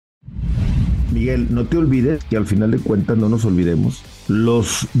Miguel, no te olvides que al final de cuentas, no nos olvidemos,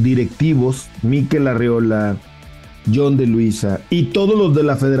 los directivos, Mikel Arriola, John de Luisa y todos los de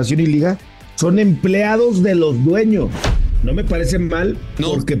la Federación y Liga son empleados de los dueños. No me parece mal,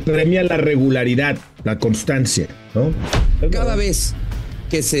 no, porque premia la regularidad, la constancia, ¿no? Cada vez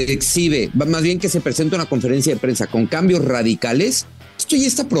que se exhibe, más bien que se presenta una conferencia de prensa con cambios radicales, esto ya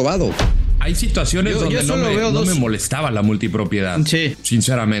está probado. Hay situaciones donde no me molestaba la multipropiedad, sí,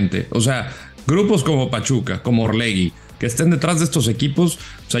 sinceramente. O sea, grupos como Pachuca, como Orlegui, que estén detrás de estos equipos,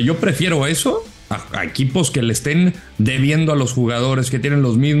 o sea, yo prefiero eso a equipos que le estén debiendo a los jugadores, que tienen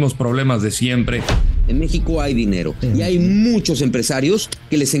los mismos problemas de siempre. En México hay dinero y hay muchos empresarios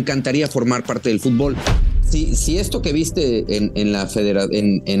que les encantaría formar parte del fútbol. Si esto que viste en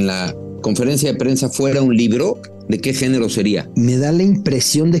la conferencia de prensa fuera un libro, ¿de qué género sería? Me da la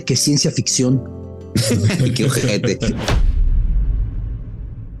impresión de que es ciencia ficción. ¡Qué ojete!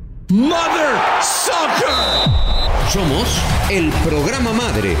 Mother Soccer. Somos el programa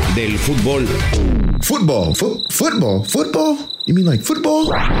madre del fútbol. Football? You mean like football?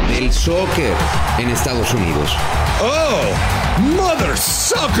 Del soccer en Estados Unidos. Oh, Mother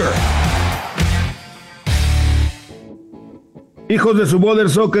Soccer. Hijos de su Mother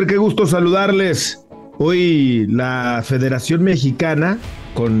Soccer, qué gusto saludarles. Hoy la Federación Mexicana,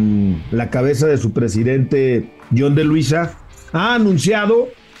 con la cabeza de su presidente John de Luisa, ha anunciado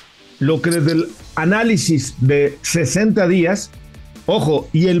lo que desde el análisis de 60 días, ojo,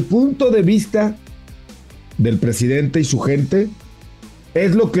 y el punto de vista del presidente y su gente,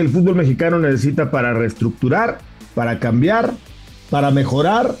 es lo que el fútbol mexicano necesita para reestructurar, para cambiar, para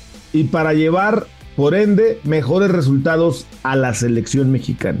mejorar y para llevar, por ende, mejores resultados a la selección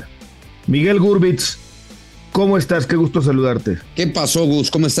mexicana. Miguel Gurbitz, ¿cómo estás? Qué gusto saludarte. ¿Qué pasó,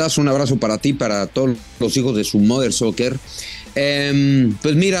 Gus? ¿Cómo estás? Un abrazo para ti, para todos los hijos de su Mother Soccer.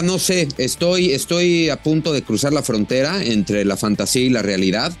 Pues mira, no sé, estoy a punto de cruzar la frontera entre la fantasía y la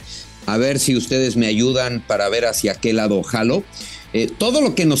realidad. A ver si ustedes me ayudan para ver hacia qué lado jalo. Todo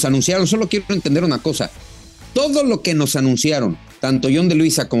lo que nos anunciaron, solo quiero entender una cosa. Todo lo que nos anunciaron, tanto John de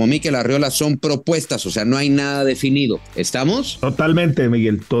Luisa como Mikel Arriola, son propuestas, o sea, no hay nada definido. ¿Estamos? Totalmente,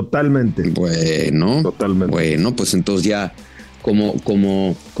 Miguel, totalmente. Bueno, totalmente. Bueno, pues entonces ya,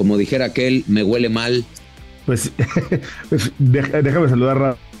 como dijera aquel, me huele mal. Pues déjame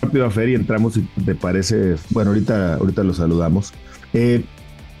saludar rápido a Fer y entramos, si te parece. Bueno, ahorita lo saludamos.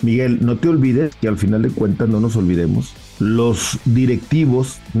 Miguel, no te olvides que al final de cuentas, no nos olvidemos, los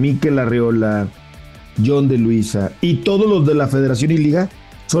directivos, Mikel Arriola, John de Luisa y todos los de la Federación y Liga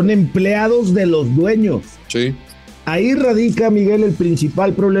son empleados de los dueños. Sí. Ahí radica, Miguel, el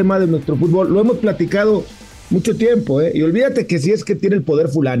principal problema de nuestro fútbol. Lo hemos platicado mucho tiempo, y olvídate que si es que tiene el poder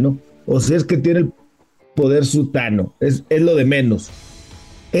fulano o si es que tiene el poder sutano, es lo de menos.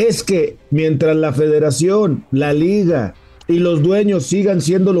 Es que mientras la Federación, la Liga y los dueños sigan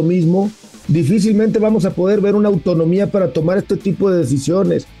siendo lo mismo, difícilmente vamos a poder ver una autonomía para tomar este tipo de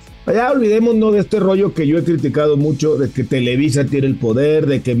decisiones. Ya olvidémonos de este rollo que yo he criticado mucho, de que Televisa tiene el poder,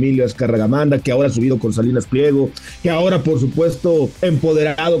 de que Emilio Azcárraga manda, que ahora ha subido con Salinas Pliego, que ahora, por supuesto,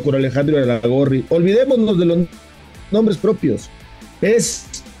 empoderado con Alejandro Aragorri. Olvidémonos de los nombres propios.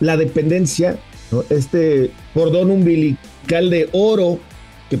 Es la dependencia, ¿no? Este cordón umbilical de oro,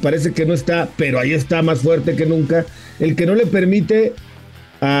 que parece que no está, pero ahí está más fuerte que nunca, el que no le permite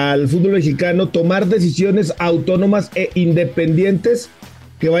al fútbol mexicano tomar decisiones autónomas e independientes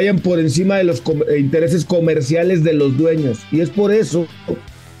que vayan por encima de los intereses comerciales de los dueños. Y es por eso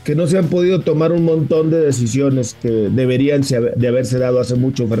que no se han podido tomar un montón de decisiones que deberían de haberse dado hace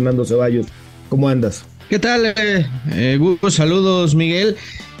mucho. Fernando Ceballos, ¿cómo andas? ¿Qué tal? Saludos, Miguel.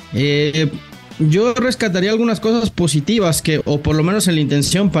 Yo rescataría algunas cosas positivas que, o por lo menos en la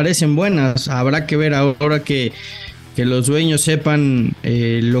intención, parecen buenas. Habrá que ver ahora que los dueños sepan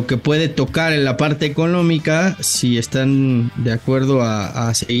lo que puede tocar en la parte económica, si están de acuerdo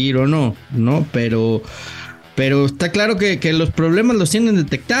a seguir o no, pero está claro que los problemas los tienen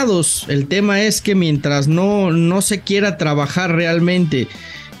detectados. El tema es que mientras no se quiera trabajar realmente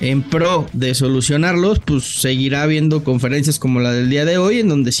en pro de solucionarlos, pues seguirá habiendo conferencias como la del día de hoy, en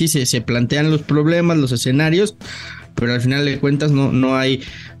donde sí se plantean los problemas, los escenarios, pero al final de cuentas no hay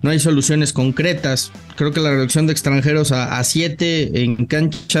soluciones concretas. Creo que la reducción de extranjeros a 7 en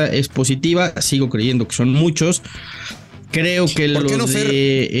cancha es positiva. Sigo creyendo que son muchos. Creo que ¿por qué no,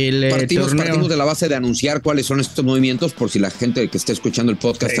 Fer? Partimos de la base de anunciar cuáles son estos movimientos, por si la gente que está escuchando el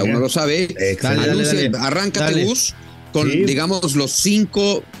podcast aún no lo sabe. Dale. Arráncate, Gus, con, digamos, los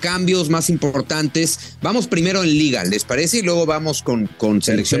 5 cambios más importantes. Vamos primero en Liga, ¿les parece? Y luego vamos con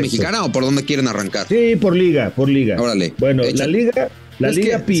Selección Mexicana, ¿o por dónde quieren arrancar? Sí, por Liga. Órale. Bueno, la La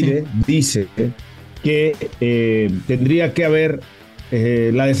liga pide, dice que tendría que haber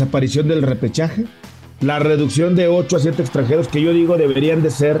la desaparición del repechaje, la reducción de 8 a 7 extranjeros, que yo digo deberían de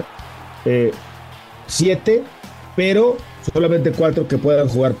ser 7, pero solamente 4 que puedan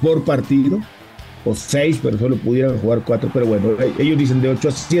jugar por partido, o 6, pero solo pudieran jugar 4, pero bueno, ellos dicen de 8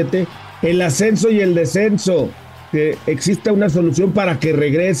 a 7. El ascenso y el descenso, que exista una solución para que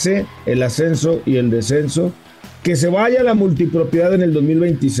regrese el ascenso y el descenso, que se vaya la multipropiedad en el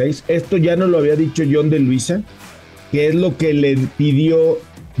 2026. Esto ya nos lo había dicho John de Luisa, que es lo que le pidió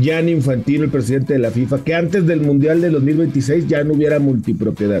Gianni Infantino, el presidente de la FIFA, que antes del Mundial del 2026 ya no hubiera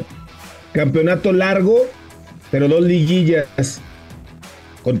multipropiedad. Campeonato largo, pero 2 liguillas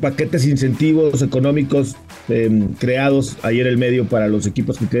con paquetes incentivos económicos creados ahí en el medio para los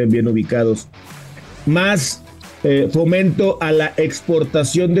equipos que queden bien ubicados. Más fomento a la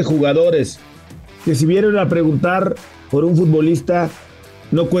exportación de jugadores, que si vienen a preguntar por un futbolista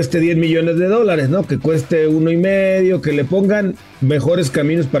no cueste $10 millones, ¿no? Que cueste 1.5, que le pongan mejores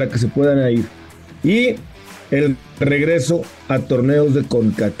caminos para que se puedan ir. Y el regreso a torneos de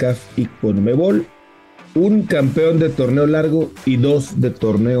CONCACAF y CONMEBOL, un campeón de torneo largo y 2 de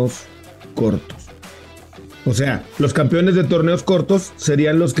torneos cortos. O sea, los campeones de torneos cortos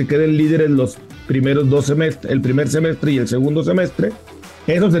serían los que queden líderes los primeros 2 semestres, el primer semestre y el segundo semestre.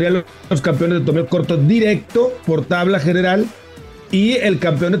 Esos serían los campeones de torneo corto directo por tabla general, y el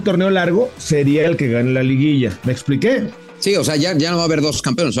campeón de torneo largo sería el que gane la liguilla. ¿Me expliqué? Sí, o sea, ya no va a haber 2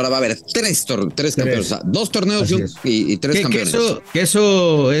 campeones, ahora va a haber 3 campeones, o sea, 2 torneos y 3 campeones. Que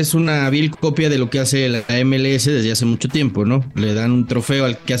eso es una vil copia de lo que hace la MLS desde hace mucho tiempo, ¿no? Le dan un trofeo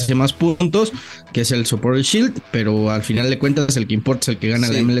al que hace más puntos, que es el Supporter Shield, pero al final de cuentas el que importa es el que gana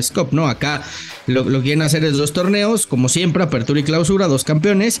la MLS Cup, ¿no? Acá lo que quieren hacer es 2 torneos, como siempre, apertura y clausura, 2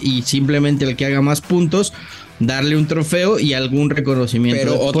 campeones, y simplemente el que haga más puntos, darle un trofeo y algún reconocimiento.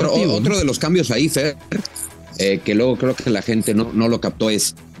 Pero deportivo, otro de los cambios ahí, Fer, que luego creo que la gente no lo captó,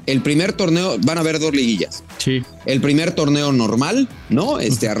 es el primer torneo, van a haber 2 liguillas. Sí. El primer torneo normal, ¿no?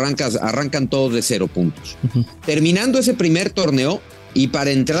 Arrancan todos de 0 puntos. Terminando ese primer torneo, y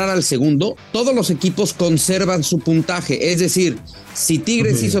para entrar al segundo, todos los equipos conservan su puntaje. Es decir, si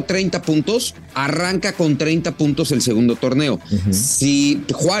Tigres hizo 30 puntos, arranca con 30 puntos el segundo torneo. Si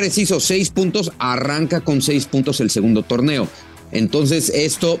Juárez hizo 6 puntos, arranca con 6 puntos el segundo torneo. Entonces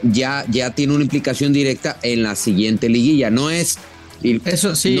esto ya tiene una implicación directa en la siguiente liguilla. No es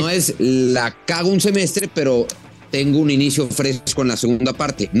la cago un semestre, pero tengo un inicio fresco en la segunda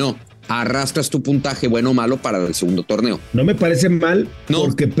parte. No, arrastras tu puntaje bueno o malo para el segundo torneo. No me parece mal,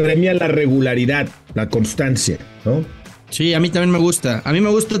 porque premia la regularidad, la constancia, ¿no? Sí, a mí también me gusta. A mí me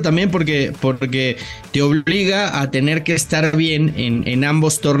gusta también porque te obliga a tener que estar bien en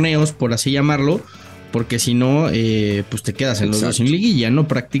ambos torneos, por así llamarlo, porque si no, pues te quedas en los dos sin liguilla, ¿no?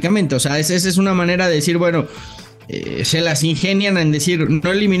 Prácticamente. O sea, esa es una manera de decir, bueno, se las ingenian en decir,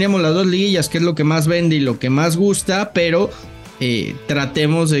 no eliminemos las 2 liguillas, que es lo que más vende y lo que más gusta, pero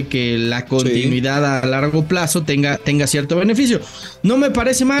tratemos de que la continuidad a largo plazo tenga cierto beneficio. No me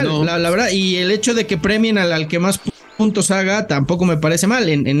parece mal, la verdad, y el hecho de que premien al que más puntos haga tampoco me parece mal.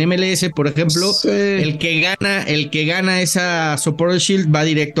 En MLS, por ejemplo, el que gana esa Supporter Shield va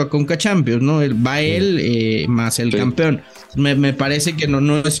directo a Conca Champions, ¿no? Va él más el campeón. Me parece que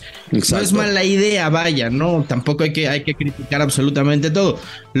no es mala idea, vaya, ¿no? Tampoco hay que criticar absolutamente todo.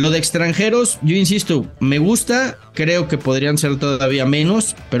 Lo de extranjeros, yo insisto, me gusta, creo que podrían ser todavía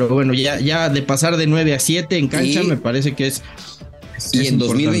menos, pero bueno, ya de pasar de 9 a 7 en cancha, me parece que es y en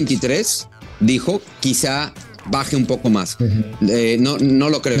 2023 dijo, quizá baje un poco más. No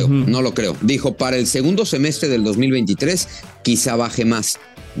lo creo. Dijo, para el segundo semestre del 2023 quizá baje más.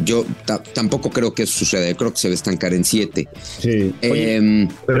 Yo tampoco creo que eso suceda. Creo que se va a estancar en 7. Sí. Oye,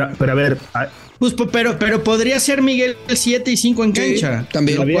 pero a ver. Pues, pero podría ser, Miguel, 7 y 5 en cancha.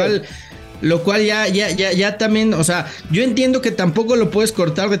 También. Lo cual ya también, o sea, yo entiendo que tampoco lo puedes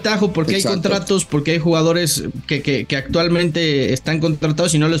cortar de tajo porque hay contratos, porque hay jugadores que actualmente están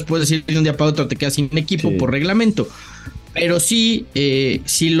contratados y no les puedes decir de un día para otro te quedas sin equipo por reglamento. Pero sí,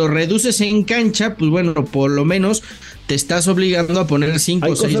 si lo reduces en cancha, pues bueno, por lo menos te estás obligando a poner 5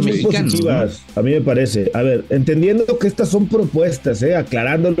 o 6 mexicanos, ¿no? A mí me parece. A ver, entendiendo que estas son propuestas,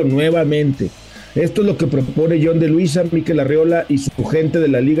 aclarándolo nuevamente. Esto es lo que propone John de Luisa, Mikel Arriola y su gente de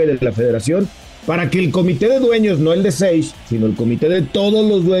la Liga y de la Federación, para que el comité de dueños, no el de 6, sino el comité de todos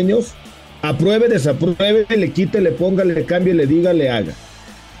los dueños, apruebe, desapruebe, le quite, le ponga, le cambie, le diga, le haga.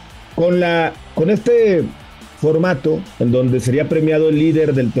 Con este formato, en donde sería premiado el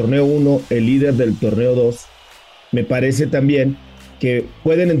líder del torneo 1, el líder del torneo 2, me parece también que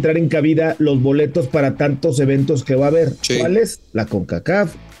pueden entrar en cabida los boletos para tantos eventos que va a haber. Sí. ¿Cuáles? La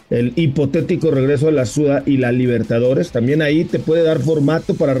CONCACAF, el hipotético regreso de la SUDA y la Libertadores. También ahí te puede dar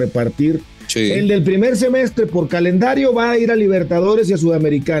formato para repartir. Sí. El del primer semestre por calendario va a ir a Libertadores y a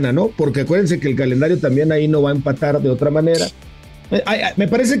Sudamericana, ¿no? Porque acuérdense que el calendario también ahí no va a empatar de otra manera. Me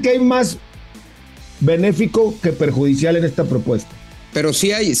parece que hay más benéfico que perjudicial en esta propuesta. Pero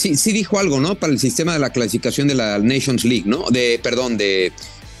sí dijo algo, ¿no? Para el sistema de la clasificación de la Nations League, ¿no? De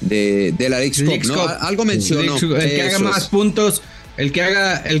la Leagues Cup, ¿no? Algo mencionó. El que haga más puntos, el que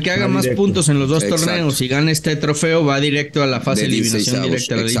haga más puntos en los dos torneos y gane este trofeo va directo a la fase de eliminación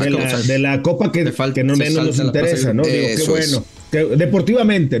directa de la Copa que no menos nos interesa, ¿no? Digo, qué bueno.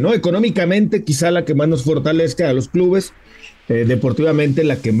 Deportivamente, ¿no? Económicamente quizá la que más nos fortalezca a los clubes, deportivamente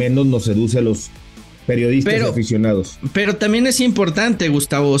la que menos nos seduce a los periodistas y aficionados. Pero también es importante,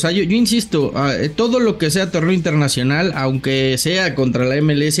 Gustavo, o sea, yo insisto, todo lo que sea torneo internacional, aunque sea contra la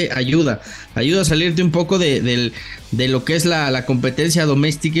MLS, ayuda a salirte un poco de lo que es la competencia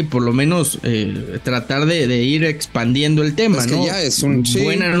doméstica y por lo menos tratar de ir expandiendo el tema, ¿no? Ya es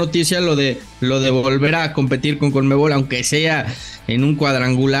buena noticia lo de volver a competir con Conmebol, aunque sea en un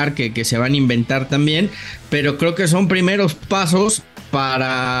cuadrangular que se van a inventar también, pero creo que son primeros pasos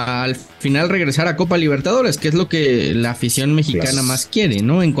para al final regresar a Copa Libertadores, que es lo que la afición mexicana más quiere,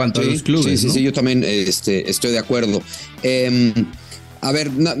 ¿no? En cuanto a los clubes. Sí, yo también estoy de acuerdo. A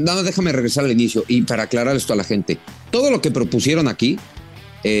ver, nada más déjame regresar al inicio y para aclarar esto a la gente. Todo lo que propusieron aquí,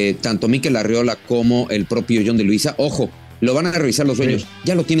 tanto Mikel Arriola como el propio John de Luisa, ojo, lo van a revisar los dueños,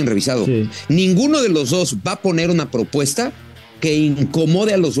 ya lo tienen revisado. Sí. Ninguno de los dos va a poner una propuesta que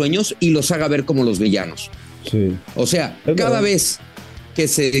incomode a los dueños y los haga ver como los villanos. Sí. O sea, cada vez que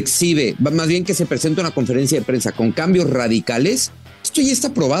se exhibe, más bien que se presenta una conferencia de prensa con cambios radicales, esto ya está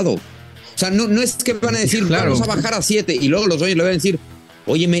aprobado. O sea, no es que van a decir, claro, vamos a bajar a 7 y luego los dueños le van a decir,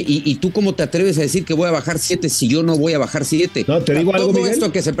 óyeme, ¿y tú cómo te atreves a decir que voy a bajar 7 si yo no voy a bajar 7? No, te digo algo, todo Miguel.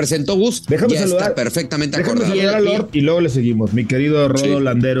 Esto que se presentó, Gus, déjame ya saludar, está perfectamente acordado. Déjame saludar a Lord y luego le seguimos. Mi querido Rodo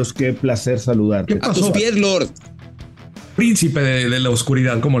Landeros, qué placer saludarte. A tus pies, Lord. Príncipe de la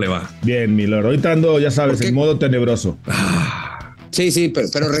oscuridad, ¿cómo le va? Bien, mi Lord. Ahorita ando, ya sabes, en modo tenebroso. Sí,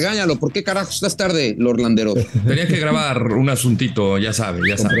 pero regáñalo. ¿Por qué carajo estás tarde, Lord Landeros? Tenía que grabar un asuntito, ya sabe.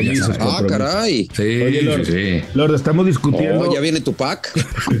 Ah, caray. Sí, oye, Lord, sí. Lord, estamos discutiendo. ¿Ya viene tu pack?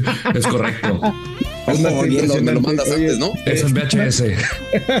 Es correcto. Bien, Lord, me lo mandas antes, ¿no? Es en VHS.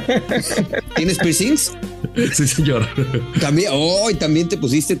 ¿Tienes piercings? Sí, señor. También te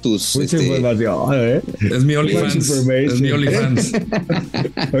pusiste tus... información, Es mi OnlyFans.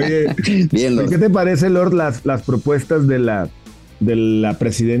 Oye, bien, Lord. ¿Qué te parece, Lord, las propuestas de la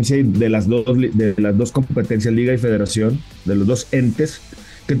presidencia y de las dos competencias, Liga y Federación, de los dos entes?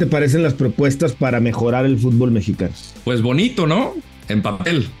 ¿Qué te parecen las propuestas para mejorar el fútbol mexicano? Pues bonito, ¿no? En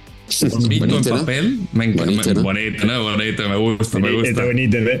papel. Bonito en papel. Me encanta. Bonito, ¿no? Bonito, me gusta.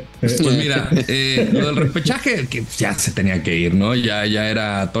 Bonito, ¿eh? Pues mira, lo del repechaje, que ya se tenía que ir, ¿no? Ya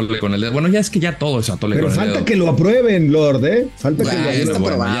era atole con el dedo. Bueno, ya es que ya todo es atole con el dedo. Pero falta que lo aprueben, Lord, ¿eh? Falta que ya está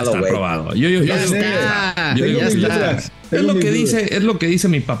aprobado. Yo digo que está. Es lo que dice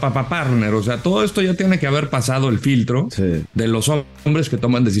mi papá partner. O sea, todo esto ya tiene que haber pasado el filtro de los hombres que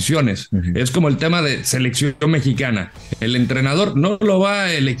toman decisiones. Es como el tema de selección mexicana. El entrenador no lo va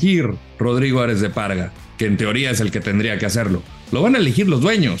a elegir Rodrigo Ares de Parga, que en teoría es el que tendría que hacerlo. Lo van a elegir los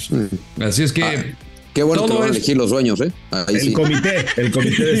dueños. Así es que... Qué bueno que lo van a elegir los dueños, ¿eh? El comité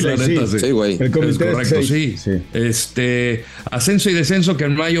de la neta, sí. Sí, güey. El comité es correcto, sí. Ascenso y descenso, que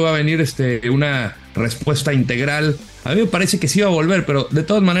en mayo va a venir una respuesta integral. A mí me parece que sí va a volver, pero de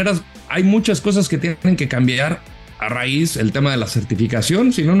todas maneras hay muchas cosas que tienen que cambiar a raíz. El tema de la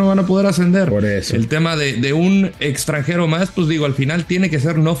certificación, si no, no van a poder ascender. Por eso. El tema de un extranjero más, pues digo, al final tiene que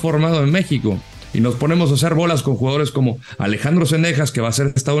ser no formado en México. Y nos ponemos a hacer bolas con jugadores como Alejandro Cendejas, que va a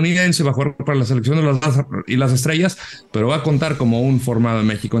ser estadounidense, va a jugar para la selección de las estrellas, pero va a contar como un formado en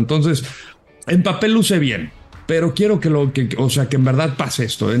México. Entonces, en papel luce bien, pero quiero que en verdad pase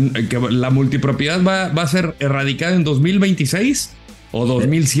esto, que la multipropiedad va a ser erradicada en 2026 o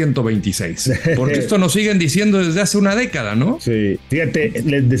 2126, porque esto nos siguen diciendo desde hace una década, ¿no? Sí, fíjate,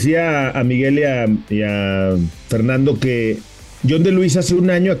 les decía a Miguel y a Fernando que John de Luis hace un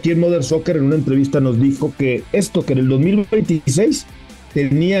año aquí en Modern Soccer en una entrevista nos dijo que en el 2026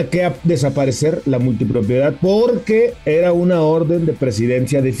 tenía que desaparecer la multipropiedad porque era una orden de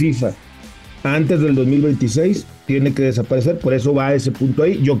presidencia de FIFA. Antes del 2026 tiene que desaparecer, por eso va a ese punto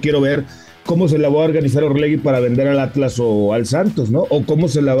ahí. Yo quiero ver cómo se la va a organizar Orlegui para vender al Atlas o al Santos, ¿no? O cómo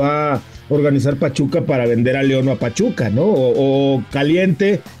se la va a organizar Pachuca para vender a León o a Pachuca, ¿no? O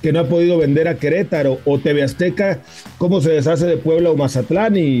Caliente, que no ha podido vender a Querétaro, o TV Azteca, cómo se deshace de Puebla o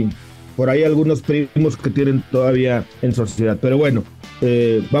Mazatlán, y por ahí algunos primos que tienen todavía en sociedad. Pero bueno,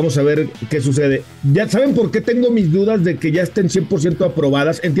 vamos a ver qué sucede. Ya saben por qué tengo mis dudas de que ya estén 100%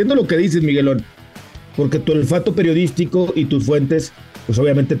 aprobadas. Entiendo lo que dices, Miguelón, porque tu olfato periodístico y tus fuentes, pues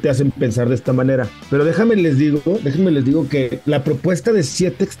obviamente te hacen pensar de esta manera. Pero déjenme les digo que la propuesta de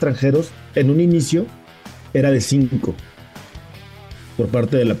 7 extranjeros en un inicio era de 5 por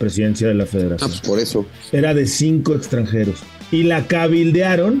parte de la presidencia de la federación. Pues por eso. Era de 5 extranjeros. Y la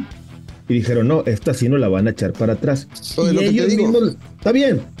cabildearon y dijeron, no, esta sí no la van a echar para atrás. Todo y lo ellos mismos, está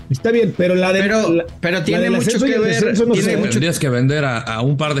bien, pero pero tiene mucho que ver. Tendrías que vender a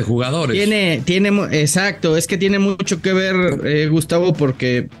un par de jugadores. Exacto, es que tiene mucho que ver, Gustavo,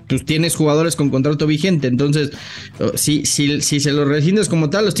 porque pues tienes jugadores con contrato vigente, entonces si se los rescindes como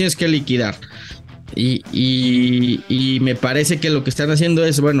tal, los tienes que liquidar. Y me parece que lo que están haciendo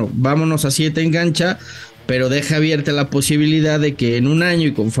es, bueno, vámonos a 7 en cancha, pero deja abierta la posibilidad de que en un año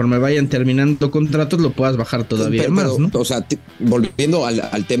y conforme vayan terminando contratos lo puedas bajar todavía más, ¿no? O sea, volviendo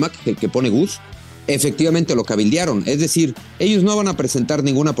al tema que pone Gus, efectivamente lo cabildearon, es decir, ellos no van a presentar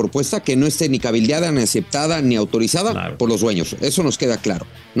ninguna propuesta que no esté ni cabildeada, ni aceptada, ni autorizada por los dueños, eso nos queda claro,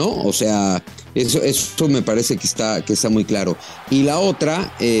 ¿no? O sea, eso me parece que está muy claro. Y la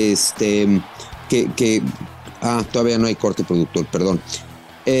otra, todavía no hay corte productor, perdón.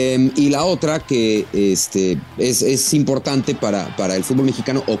 Y la otra que es importante para el fútbol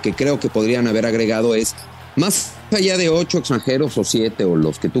mexicano, o que creo que podrían haber agregado, es más allá de 8 extranjeros o 7 o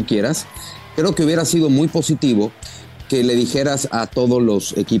los que tú quieras, creo que hubiera sido muy positivo que le dijeras a todos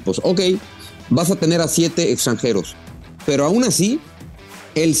los equipos, ok, vas a tener a 7 extranjeros, pero aún así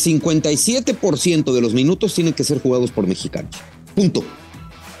el 57% de los minutos tienen que ser jugados por mexicanos, punto.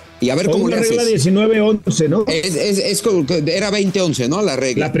 Y a ver cómo le haces. La regla 19-11, ¿no? Era 20-11, ¿no? La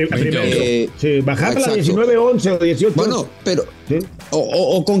regla. La primera. Sí, bajarla a 19-11 o 18. Bueno, pero... ¿sí?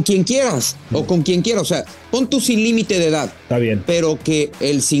 O con quien quieras. O con quien quieras. O sea, pon tú sin límite de edad. Está bien. Pero que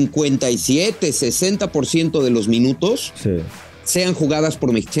el 57-60% de los minutos sean jugados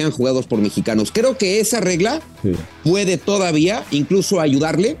por mexicanos. Creo que esa regla puede todavía incluso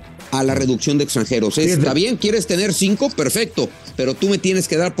ayudarle a la reducción de extranjeros. Está bien, quieres tener 5, perfecto, pero tú me tienes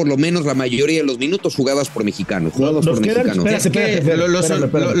que dar por lo menos la mayoría de los minutos jugados por mexicanos. Espérate,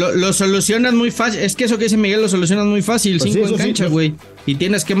 lo solucionas muy fácil. Es que eso que dice Miguel lo solucionas muy fácil. 5 en cancha, güey. Y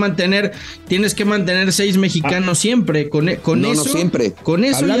tienes que mantener 6 mexicanos siempre. Con eso. No siempre. Con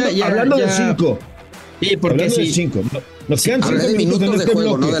eso hablando de 5. Sí, porque hablando de 5. Nos quedan 5 minutos en este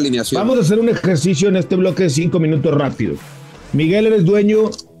juego, bloque. No de alineación. Vamos a hacer un ejercicio en este bloque de 5 minutos rápido. Miguel, eres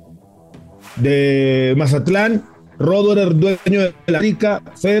dueño de Mazatlán, Rodo eres dueño de la Rica,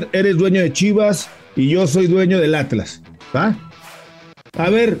 Fer eres dueño de Chivas y yo soy dueño del Atlas, ¿va? A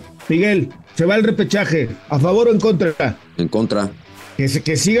ver, Miguel, se va el repechaje, ¿a favor o en contra? En contra.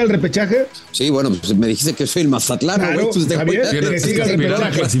 ¿Que siga el repechaje? Sí, bueno, pues me dijiste que soy el Mazatlán, claro, pues está bien, que siga el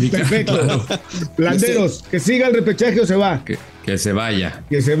repechaje. Perfecto. Claro. Landeros, ¿que siga el repechaje o se va? Que se vaya.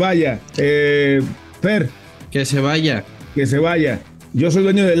 Que se vaya. Fer. Que se vaya. Que se vaya. Yo soy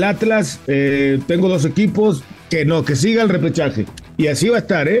dueño del Atlas, tengo 2 equipos, que siga el repechaje. Y así va a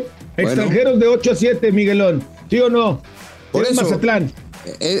estar, ¿eh? Bueno. Extranjeros de 8 a 7, Miguelón, ¿sí o no? Por eso, Mazatlán.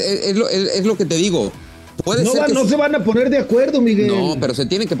 Es lo que te digo. No se van a poner de acuerdo, Miguel. No, pero se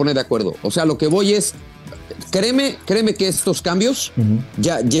tienen que poner de acuerdo. O sea, lo que voy es, créeme que estos cambios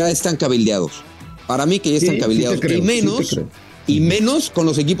ya están cabildeados. Para mí que ya están cabildeados. Sí creo, y menos con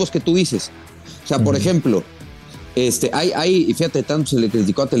los equipos que tú dices. O sea, por ejemplo... fíjate, tanto se le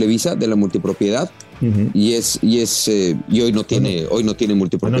criticó a Televisa de la multipropiedad y hoy no tiene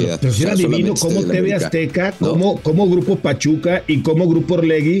multipropiedad. Pero si era divino cómo TV Azteca, cómo Grupo Pachuca y cómo Grupo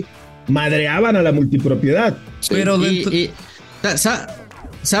Orlegui madreaban a la multipropiedad. Sí. Pero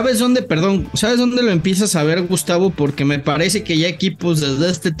 ¿sabes dónde lo empiezas a ver, Gustavo? Porque me parece que ya equipos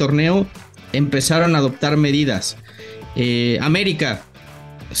desde este torneo empezaron a adoptar medidas. América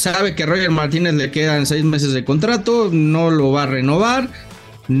sabe que a Roger Martínez le quedan 6 meses de contrato, no lo va a renovar,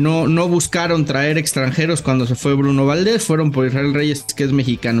 no buscaron traer extranjeros cuando se fue Bruno Valdés, fueron por Israel Reyes, que es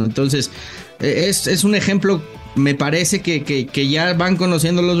mexicano. Entonces es un ejemplo, me parece que ya van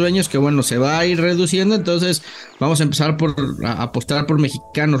conociendo los dueños que bueno, se va a ir reduciendo, entonces vamos a empezar a apostar por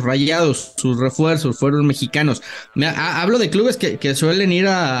mexicanos. Rayados, sus refuerzos fueron mexicanos. Hablo de clubes que suelen ir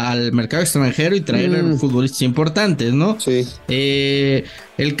al mercado extranjero y traer futbolistas importantes, ¿no? Sí.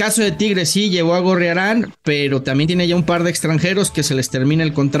 El caso de Tigres sí llevó a Gorriarán, pero también tiene ya un par de extranjeros que se les termina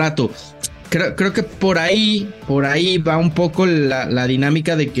el contrato. Creo que por ahí va un poco la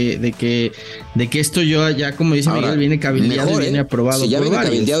dinámica de que esto yo ya, como dice Miguel, viene cabildeado y viene aprobado. Si ya viene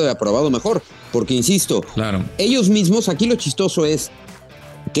cabildeado y aprobado, mejor. Porque insisto, ellos mismos, aquí lo chistoso es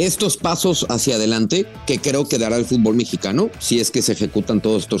que estos pasos hacia adelante, que creo que dará el fútbol mexicano, si es que se ejecutan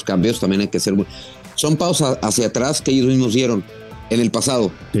todos estos cambios, también hay que ser... Son pasos hacia atrás que ellos mismos dieron en el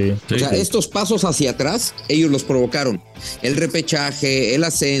pasado. Estos pasos hacia atrás, ellos los provocaron. El repechaje, el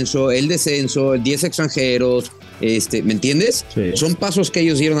ascenso, el descenso, 10 extranjeros, ¿me entiendes? Sí. Son pasos que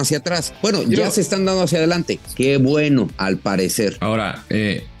ellos dieron hacia atrás. Bueno, ya se están dando hacia adelante. Qué bueno, al parecer. Ahora,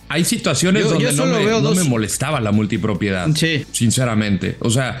 hay situaciones donde no me molestaba la multipropiedad, sinceramente. O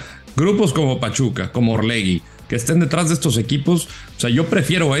sea, grupos como Pachuca, como Orlegui, que estén detrás de estos equipos, o sea, yo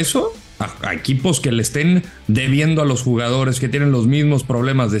prefiero eso a equipos que le estén debiendo a los jugadores, que tienen los mismos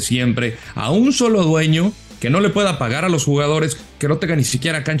problemas de siempre, a un solo dueño que no le pueda pagar a los jugadores, que no tenga ni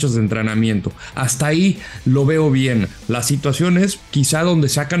siquiera canchas de entrenamiento. Hasta ahí lo veo bien. La situación es quizá donde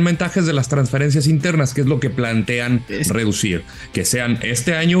sacan ventajas de las transferencias internas, que es lo que plantean reducir. Que sean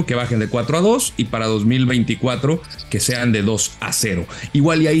este año, que bajen de 4-2 y para 2024 que sean de 2-0.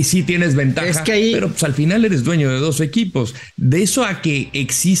 Igual y ahí sí tienes ventaja, pero pues al final eres dueño de 2 equipos. De eso a que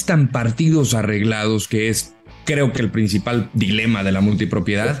existan partidos arreglados, que es... creo que el principal dilema de la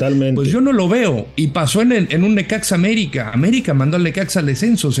multipropiedad, totalmente, pues yo no lo veo. Y pasó en un Necaxa América. América mandó al Necaxa al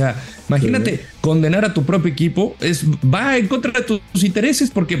descenso. O sea, imagínate, condenar a tu propio equipo va en contra de tus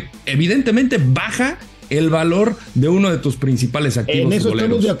intereses, porque evidentemente baja el valor de uno de tus principales activos. En eso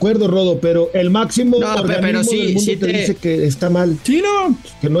futboleros. Estamos de acuerdo, Rodo, pero el máximo organismo del mundo te dice que está mal. Sí, no.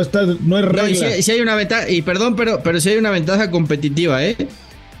 Que no es regla. No, y si hay una ventaja, y perdón, pero si hay una ventaja competitiva,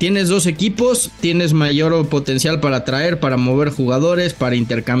 Tienes 2 equipos, tienes mayor potencial para atraer, para mover jugadores, para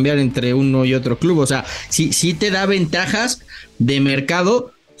intercambiar entre uno y otro club. O sea, sí te da ventajas de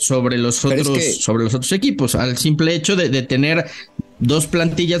mercado sobre los otros equipos, al simple hecho de tener 2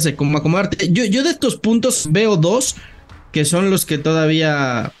 plantillas de cómo acomodarte. Yo de estos puntos veo 2 que son los que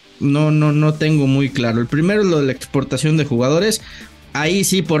todavía no tengo muy claro. El primero es lo de la exportación de jugadores. Ahí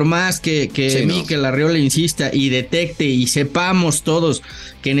sí, por más que Mikel Arriola insista y detecte y sepamos todos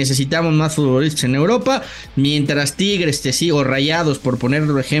que necesitamos más futbolistas en Europa, mientras Tigres o Rayados, por poner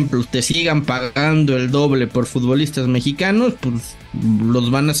ejemplos, te sigan pagando el doble por futbolistas mexicanos, pues los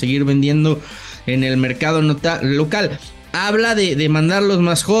van a seguir vendiendo en el mercado local. Habla de mandar los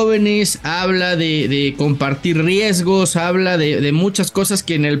más jóvenes, habla de compartir riesgos, habla de muchas cosas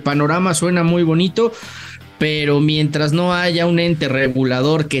que en el panorama suena muy bonito. Pero mientras no haya un ente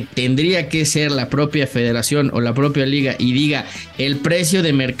regulador, que tendría que ser la propia federación o la propia liga, y diga el precio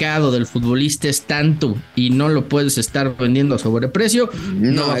de mercado del futbolista es tanto y no lo puedes estar vendiendo a sobreprecio,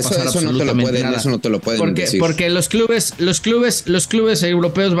 no va a pasar absolutamente nada. Eso no te lo pueden decir. Porque los clubes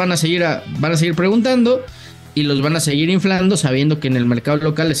europeos van a seguir preguntando y los van a seguir inflando, sabiendo que en el mercado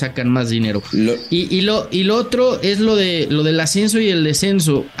local le sacan más dinero. Y lo otro es lo del ascenso y el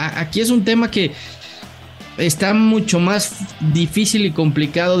descenso. Aquí es un tema que está mucho más difícil y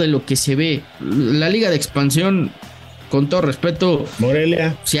complicado de lo que se ve. La liga de expansión, con todo respeto,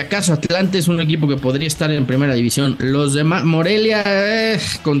 Morelia, si acaso Atlante es un equipo que podría estar en primera división. Los demás, Morelia,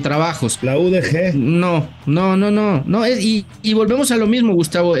 con trabajos. La UDG. No. Y volvemos a lo mismo,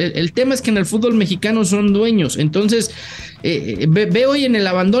 Gustavo. El tema es que en el fútbol mexicano son dueños. Entonces, ve hoy en el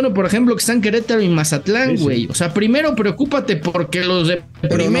abandono, por ejemplo, que están Querétaro y Mazatlán, güey. Sí. O sea, primero preocúpate porque los de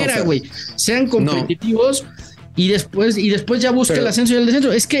primera, güey, sean competitivos. Y después ya busca el ascenso y el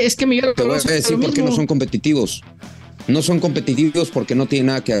descenso. Es que Miguel, te voy a decir por qué no son competitivos. No son competitivos porque no tienen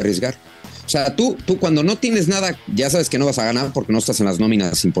nada que arriesgar. O sea, tú cuando no tienes nada, ya sabes que no vas a ganar porque no estás en las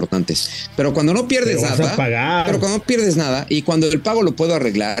nóminas importantes. Pero cuando no pierdes nada, y cuando el pago lo puedo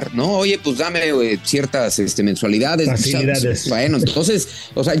arreglar, ¿no? Oye, pues dame ciertas mensualidades. Facilidades. Bueno, entonces,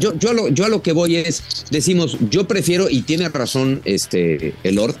 o sea, yo a lo que voy es, decimos, yo prefiero, y tiene razón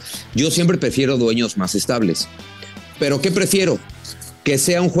el Lord, yo siempre prefiero dueños más estables. ¿Pero qué prefiero? Que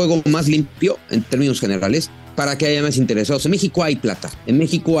sea un juego más limpio en términos generales, para que haya más interesados. En México hay plata, en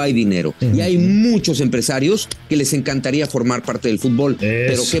México hay dinero, y hay muchos empresarios que les encantaría formar parte del fútbol.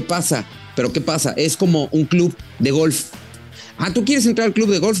 Pero ¿qué pasa? Es como un club de golf. ¿Tú quieres entrar al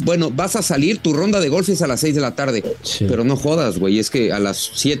club de golf? Bueno, vas a salir, tu ronda de golf es a las 6 de la tarde. Sí. Pero no jodas, güey, es que a las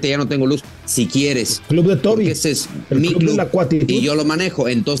 7 ya no tengo luz. Si quieres. Club de Toby. Porque ese es mi club y yo lo manejo.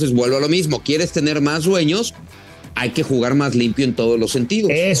 Entonces vuelvo a lo mismo. ¿Quieres tener más dueños? Hay que jugar más limpio en todos los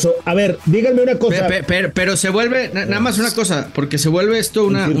sentidos. Eso, a ver, díganme una cosa. Pero se vuelve, nada más una cosa, porque se vuelve esto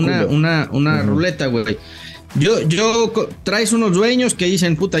una ruleta, güey. Traes unos dueños que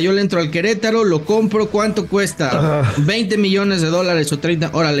dicen, puta, yo le entro al Querétaro, lo compro, ¿cuánto cuesta? 20 millones de dólares o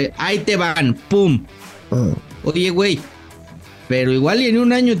 30, órale, ahí te van, pum. Oye, güey, pero igual y en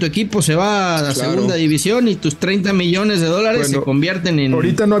un año tu equipo se va a la segunda división y tus 30 millones de dólares se convierten en...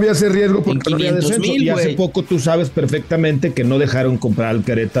 Ahorita no había ese riesgo porque no había descenso. Y hace wey. poco tú sabes perfectamente que no dejaron comprar al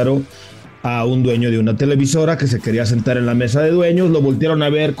Querétaro a un dueño de una televisora que se quería sentar en la mesa de dueños, lo voltearon a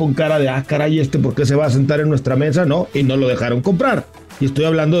ver con cara de, caray, ¿por qué se va a sentar en nuestra mesa? No, y no lo dejaron comprar. Y estoy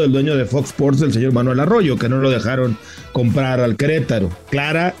hablando del dueño de Fox Sports, el señor Manuel Arroyo, que no lo dejaron comprar al Querétaro.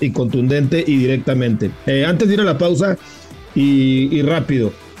 Clara y contundente y directamente. Antes de ir a la pausa y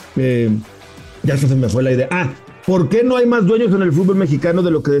rápido, ya se me fue la idea. ¿Por qué no hay más dueños en el fútbol mexicano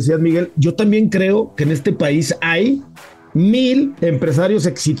de lo que decías, Miguel? Yo también creo que en este país hay 1000 empresarios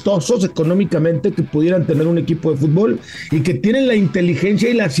exitosos económicamente que pudieran tener un equipo de fútbol y que tienen la inteligencia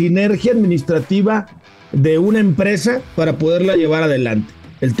y la sinergia administrativa de una empresa para poderla llevar adelante.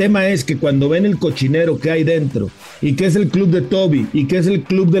 El tema es que cuando ven el cochinero que hay dentro y que es el club de Toby y que es el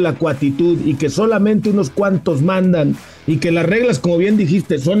club de la cuatitud y que solamente unos cuantos mandan y que las reglas, como bien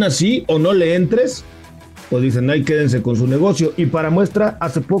dijiste, son así o no le entres, pues dicen, ahí quédense con su negocio. Y para muestra,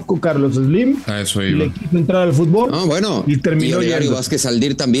 hace poco Carlos Slim le quiso entrar al fútbol. Y terminó Olegario Vázquez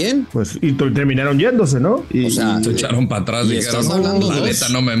Aldir también. Pues, y terminaron yéndose, ¿no? Y se echaron para atrás y dijeron, la neta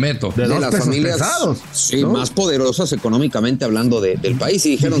no me meto. De las familias pesados, sí, ¿no? Más poderosas económicamente hablando del país. Y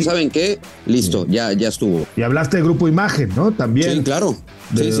dijeron, ¿saben qué? Listo, ya estuvo. Y hablaste de Grupo Imagen, ¿no? También. Sí, claro.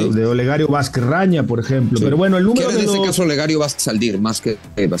 De Olegario Vázquez Raña, por ejemplo. Sí. Pero bueno, el número en este caso Olegario Vázquez Aldir, más que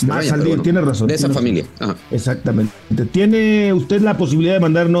Vázquez Raña. Aldir, bueno, tiene razón. De esa familia. Ajá. Exactamente. Tiene usted la posibilidad de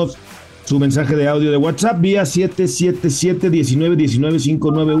mandarnos su mensaje de audio de WhatsApp vía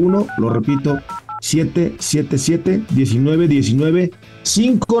 777-1919-591. Lo repito,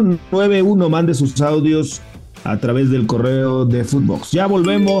 777-1919-591. Mande sus audios a través del correo de Footbox. Ya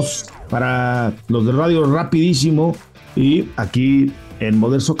volvemos para los de radio rapidísimo y aquí en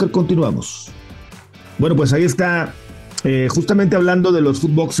Modern Soccer continuamos. Bueno, pues ahí está, justamente hablando de los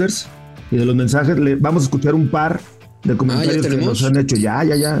Footboxers y de los mensajes, vamos a escuchar un par de comentarios que nos han hecho. Ya.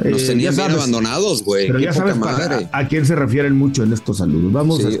 Nos tenían bien abandonados, güey. Pero ya sabes a quién se refieren mucho en estos saludos.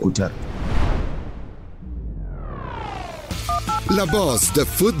 Vamos a escuchar. La voz de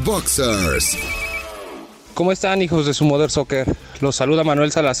Footboxers. ¿Cómo están, hijos de su Modern Soccer? Los saluda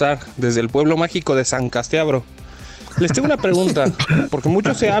Manuel Salazar desde el pueblo mágico de San Castiabro. Les tengo una pregunta, porque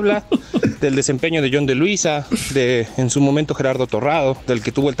mucho se habla del desempeño de John de Luisa, de en su momento Gerardo Torrado, del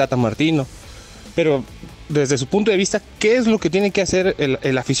que tuvo el Tata Martino, pero desde su punto de vista, ¿qué es lo que tiene que hacer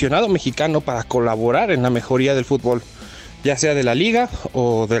el aficionado mexicano para colaborar en la mejoría del fútbol, ya sea de la liga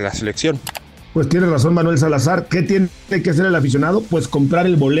o de la selección? Pues tiene razón Manuel Salazar. ¿Qué tiene que hacer el aficionado? Pues comprar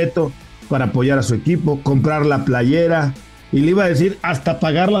el boleto para apoyar a su equipo, comprar la playera, y le iba a decir hasta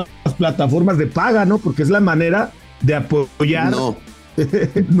pagar las plataformas de paga, ¿no? Porque es la manera de apoyar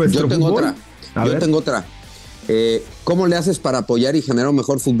nuestro fútbol. Yo tengo otra. ¿Cómo le haces para apoyar y generar un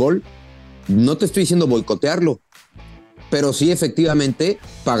mejor fútbol? No te estoy diciendo boicotearlo, pero sí efectivamente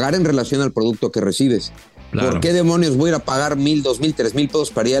pagar en relación al producto que recibes. Claro. ¿Por qué demonios voy a ir a pagar 1,000, 2,000, 3,000 pesos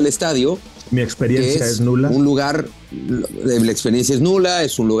para ir al estadio? Mi experiencia es nula. Un lugar, la experiencia es nula,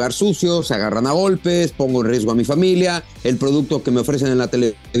 es un lugar sucio, se agarran a golpes, pongo en riesgo a mi familia, el producto que me ofrecen en la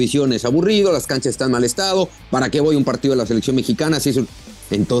televisión es aburrido, las canchas están en mal estado, ¿para qué voy a un partido de la selección mexicana?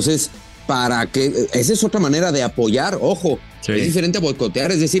 Entonces, ¿para qué? Esa es otra manera de apoyar, ojo, es diferente a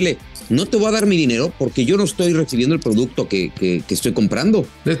boicotear, es decirle, no te voy a dar mi dinero porque yo no estoy recibiendo el producto que estoy comprando.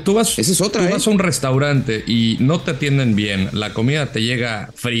 Esa es otra. Tú vas a un restaurante y no te atienden bien, la comida te llega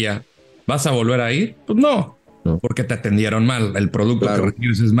fría, ¿vas a volver a ir? Pues no, porque te atendieron mal, el producto que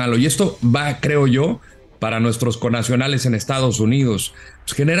recibes es malo. Y esto va, creo yo, para nuestros connacionales en Estados Unidos.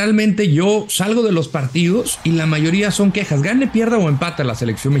 Pues generalmente yo salgo de los partidos y la mayoría son quejas, gane, pierda o empate la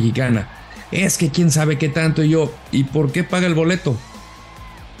selección mexicana. Es que quién sabe qué tanto. ¿Y por qué paga el boleto?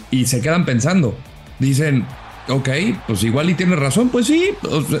 Y se quedan pensando. Dicen, ok, pues igual y tiene razón. Pues sí,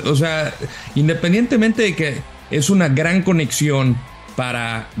 o sea, independientemente de que es una gran conexión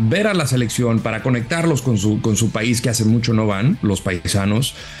para ver a la selección, para conectarlos con su país, que hace mucho no van, los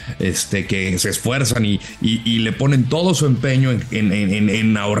paisanos, que se esfuerzan y le ponen todo su empeño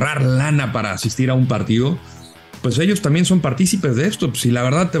en ahorrar lana para asistir a un partido, pues ellos también son partícipes de esto. Si la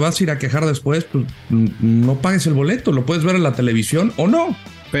verdad te vas a ir a quejar después, pues no pagues el boleto, lo puedes ver en la televisión o no.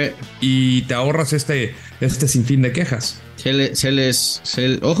 Y te ahorras este sinfín de quejas.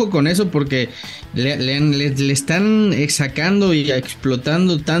 Ojo con eso, porque le están sacando y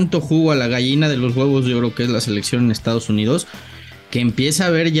explotando tanto jugo a la gallina de los huevos de oro que es la selección en Estados Unidos, que empieza a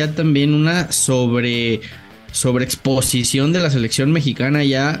haber ya también una sobreexposición de la selección mexicana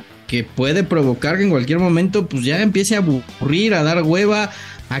ya, que puede provocar que en cualquier momento pues ya empiece a aburrir, a dar hueva,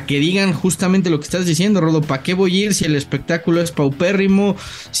 a que digan justamente lo que estás diciendo, Rodo. ¿Para qué voy a ir si el espectáculo es paupérrimo?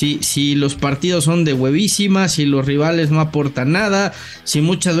 Si los partidos son de huevísima, si los rivales no aportan nada, si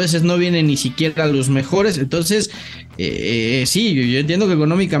muchas veces no vienen ni siquiera los mejores. Entonces, sí, yo entiendo que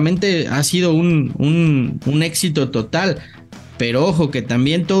económicamente ha sido un éxito total. Pero ojo, que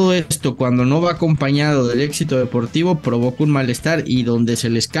también todo esto, cuando no va acompañado del éxito deportivo, provoca un malestar, y donde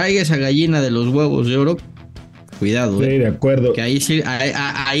se les caiga esa gallina de los huevos de oro, cuidado. Sí, de acuerdo. Que ahí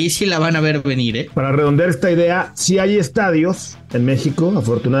sí la van a ver venir, Para redondear esta idea, sí hay estadios en México,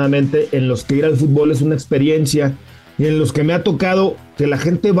 afortunadamente, en los que ir al fútbol es una experiencia, y en los que me ha tocado que la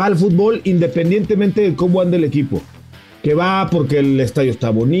gente va al fútbol independientemente de cómo ande el equipo. Que va porque el estadio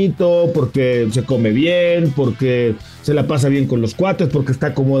está bonito, porque se come bien, porque se la pasa bien con los cuates, porque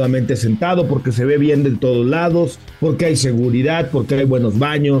está cómodamente sentado, porque se ve bien de todos lados, porque hay seguridad, porque hay buenos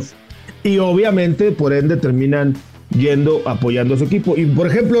baños. Y obviamente, por ende, terminan yendo apoyando a su equipo. Y por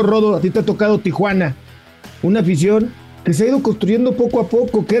ejemplo, Rodo, a ti te ha tocado Tijuana, una afición que se ha ido construyendo poco a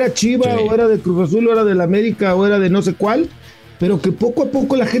poco, que era Chiva, sí, o era de Cruz Azul, o era del América, o era de no sé cuál, pero que poco a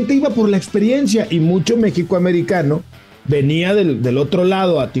poco la gente iba por la experiencia, y mucho mexicoamericano venía del otro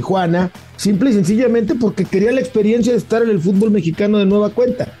lado a Tijuana, simple y sencillamente porque quería la experiencia de estar en el fútbol mexicano de nueva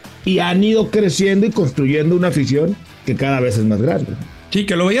cuenta. Y han ido creciendo y construyendo una afición que cada vez es más grande. Sí,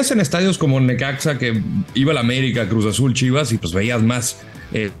 que lo veías en estadios como Necaxa, que iba a la América, Cruz Azul, Chivas, y pues veías más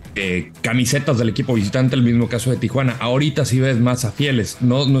camisetas del equipo visitante, el mismo caso de Tijuana. Ahorita sí ves más a fieles.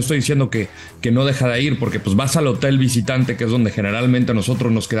 No estoy diciendo que no deja de ir, porque pues vas al hotel visitante, que es donde generalmente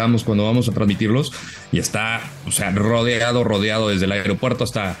nosotros nos quedamos cuando vamos a transmitirlos, y está, o sea, rodeado desde el aeropuerto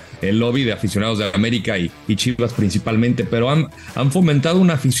hasta el lobby de aficionados de América y Chivas principalmente, pero han fomentado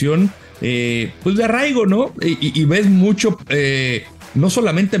una afición pues de arraigo, ¿no? Y ves mucho... no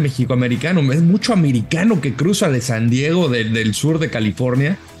solamente mexicoamericano, es mucho americano que cruza de San Diego, del sur de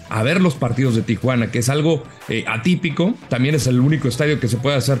California, a ver los partidos de Tijuana, que es algo atípico. También es el único estadio que se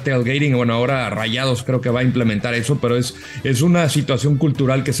puede hacer tailgating. Bueno, ahora Rayados creo que va a implementar eso, pero es una situación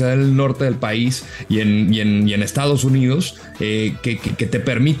cultural que se da en el norte del país y en Estados Unidos, que te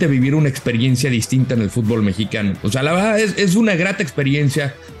permite vivir una experiencia distinta en el fútbol mexicano. O sea, la verdad es una grata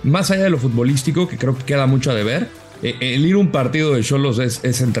experiencia, más allá de lo futbolístico, que creo que queda mucho a deber. El ir a un partido de Xolos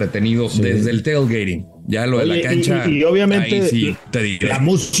es entretenido, sí, desde el tailgating. Ya lo de la cancha. Y obviamente ahí sí te diré. La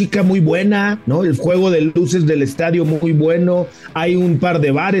música muy buena, ¿no? El juego de luces del estadio muy bueno. Hay un par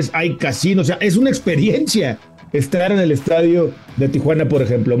de bares, hay casinos. O sea, es una experiencia estar en el estadio de Tijuana, por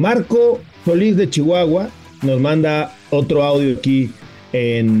ejemplo. Marco Solís de Chihuahua nos manda otro audio aquí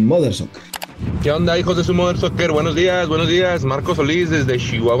en Mother Soccer. ¿Qué onda, hijos de su Mother Soccer? Buenos días. Marco Solís desde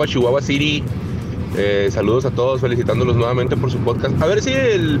Chihuahua City. Saludos a todos, felicitándolos nuevamente por su podcast. A ver si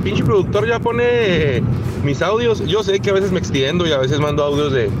el pinche productor ya pone mis audios. Yo sé que a veces me extiendo y a veces mando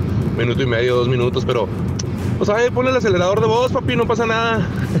audios de 1 minuto y medio, 2 minutos, pero pues ahí pone el acelerador de voz, papi, no pasa nada.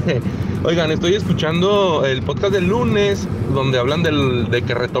 Oigan, estoy escuchando el podcast del lunes, donde hablan de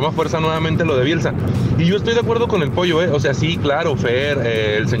que retoma fuerza nuevamente lo de Bielsa. Y yo estoy de acuerdo con el pollo, O sea, sí, claro, Fer,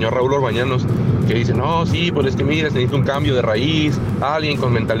 el señor Raúl Orbañanos, que dice, no, sí, pues es que mira, se necesita un cambio de raíz, alguien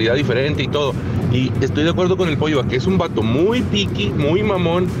con mentalidad diferente y todo. Y estoy de acuerdo con el pollo, que es un vato muy piqui, muy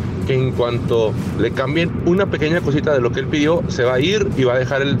mamón, que en cuanto le cambien una pequeña cosita de lo que él pidió, se va a ir y va a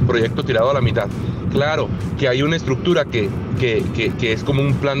dejar el proyecto tirado a la mitad. Claro, que hay una estructura que es como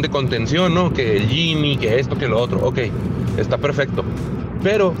un plan de contención, ¿no? Que el Jimmy, que esto, que lo otro. Ok, está perfecto.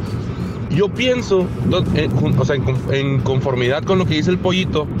 Pero yo pienso, o sea, en conformidad con lo que dice el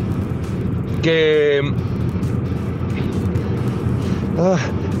pollito, que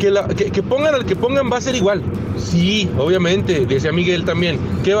pongan al que pongan va a ser igual. Sí, obviamente, decía Miguel también.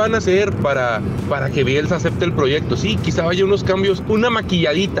 ¿Qué van a hacer para que Bielsa acepte el proyecto? Sí, quizá vaya unos cambios, una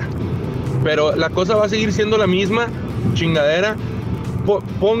maquilladita, pero la cosa va a seguir siendo la misma chingadera.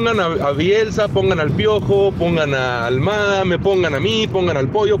 Pongan a Bielsa, pongan al Piojo, pongan a Almada, me pongan a mí, pongan al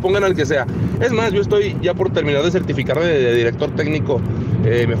Pollo, pongan al que sea. Es más, yo estoy ya por terminar de certificarme de director técnico.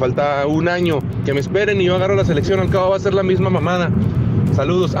 Me falta 1 año. Que me esperen y yo agarro la selección. Al cabo va a ser la misma mamada.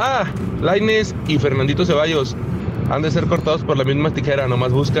 Saludos. Lainez y Fernandito Ceballos han de ser cortados por la misma tijera.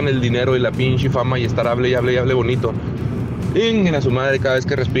 Nomás buscan el dinero y la pinche fama y estar hable y hable bonito. Ingen a su madre cada vez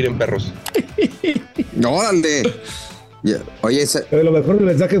que respiren, perros. ¡Órale! Oye, pero lo mejor del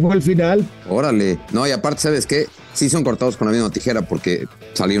mensaje fue el final. Órale. No, y aparte, ¿sabes qué? sí son cortados con la misma tijera porque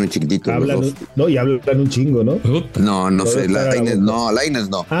salieron chiquititos los dos. No, y hablan un chingo, ¿no? No sé, Lainez no.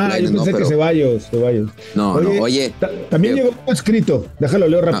 Yo pensé que Ceballos. Oye. También llegó un escrito, déjalo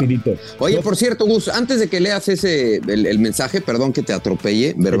leo rapidito. Oye, por cierto, Gus, antes de que leas el mensaje, perdón que te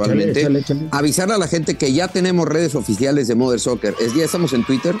atropelle verbalmente, échale. Avisarle a la gente que ya tenemos redes oficiales de Mother Soccer. Ya estamos en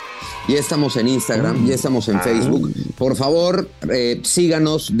Twitter, ya estamos en Instagram, ya estamos en Facebook. Por favor,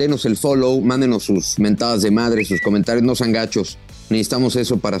 síganos, denos el follow, mándenos sus mentadas de madre, sus comentarios, no sean gachos. Necesitamos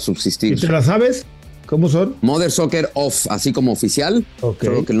eso para subsistir. ¿Y te la sabes? ¿Cómo son? Mother Soccer Off, así como oficial. Okay.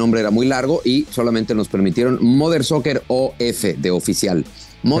 Solo que el nombre era muy largo y solamente nos permitieron Mother Soccer OF de oficial.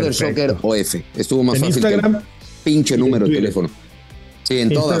 Mother Soccer OF. Estuvo más fácil Instagram, que el pinche número de teléfono. Sí,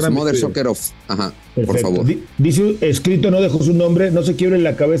 en Instagram todas. Mother Soccer Off. Ajá, perfecto. Por favor. Dice, escrito, no dejó su nombre. No se quiebre en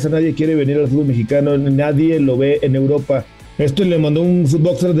la cabeza. Nadie quiere venir al fútbol mexicano. Nadie lo ve en Europa. Esto le mandó un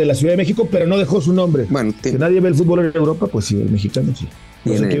futboxer de la Ciudad de México, pero no dejó su nombre. Bueno, que nadie ve el fútbol en Europa, pues sí, el mexicano sí.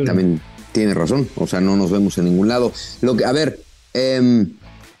 También tiene razón, o sea, no nos vemos en ningún lado.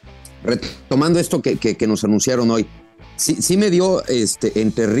 Retomando esto que nos anunciaron hoy, sí me dio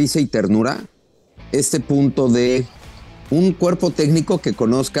entre risa y ternura este punto de un cuerpo técnico que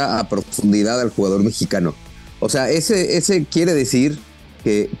conozca a profundidad al jugador mexicano. O sea, ese quiere decir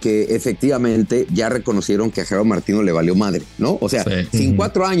que efectivamente ya reconocieron que a Gerardo Martino le valió madre, ¿no? O sea, si en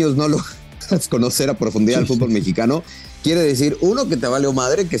 4 años no lo conocer a profundidad al fútbol mexicano, quiere decir, 1, que te valió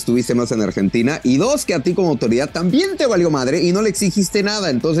madre, que estuviste más en Argentina, y 2, que a ti como autoridad también te valió madre y no le exigiste nada.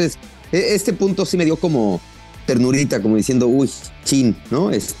 Entonces, este punto sí me dio como ternurita, como diciendo, uy, chin, ¿no?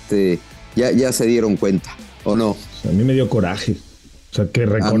 Ya se dieron cuenta, ¿o no? A mí me dio coraje. O sea, que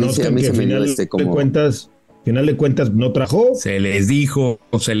reconozcan que al final de cuentas no trajo. Se les dijo,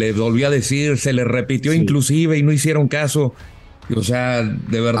 se les volvió a decir, se les repitió inclusive y no hicieron caso. O sea,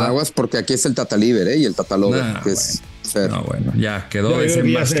 de verdad. Aguas porque aquí es el Tata Liber, y el Tata Lover, que es fair. No, bueno, ya quedó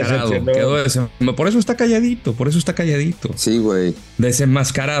desenmascarado. Por eso está calladito, Sí, güey.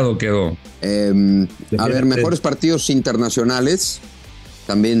 Desenmascarado quedó. A ver, mejores partidos internacionales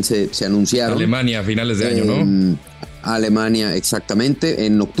también se anunciaron. Alemania a finales de año, ¿no? Alemania, exactamente,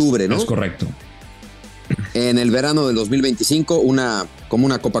 en octubre, ¿no? Es correcto. En el verano del 2025, como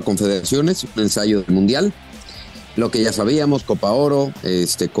una Copa Confederaciones, un ensayo del Mundial. Lo que ya sabíamos, Copa Oro,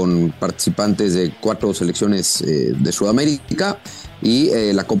 con participantes de 4 selecciones de Sudamérica y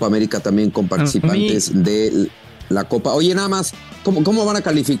la Copa América también con participantes de la Copa. Oye, nada más, ¿cómo van a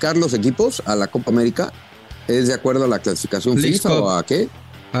calificar los equipos a la Copa América? ¿Es de acuerdo a la clasificación FIFA o a qué?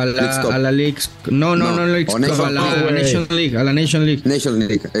 A la League. No, League Cup, a la Nation League. A la Nation League. Nation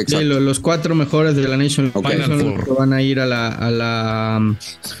League, exacto. Sí, los 4 mejores de la Nation League van a ir a la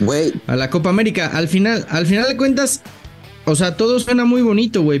Copa América. Al final de cuentas, o sea, todo suena muy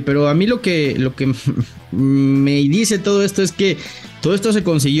bonito, güey, pero a mí lo que me dice todo esto es que todo esto se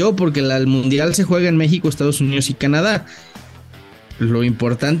consiguió porque el Mundial se juega en México, Estados Unidos y Canadá. Lo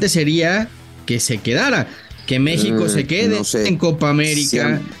importante sería que se quedara. Que México se quede en Copa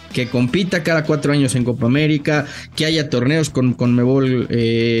América, que compita cada 4 años en Copa América, que haya torneos con Conmebol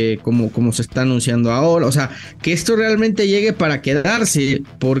como se está anunciando ahora. O sea, que esto realmente llegue para quedarse,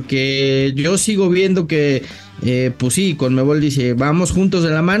 porque yo sigo viendo que, pues sí, Conmebol dice, vamos juntos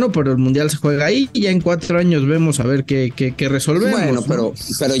de la mano, pero el Mundial se juega ahí y ya en 4 años vemos a ver qué resolvemos. Bueno,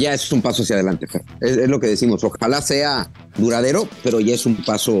 pero ya es un paso hacia adelante, Fer. Es lo que decimos, ojalá sea duradero, pero ya es un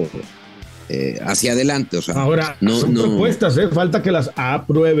paso hacia adelante, o sea. Ahora, son propuestas, falta que las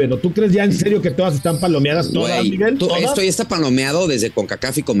aprueben. ¿O tú crees ya en serio que todas están palomeadas todas, Miguel? Esto ya está palomeado desde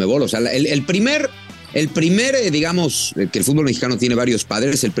CONCACAF y CONMEBOL. O sea, el primer, digamos, que el fútbol mexicano tiene varios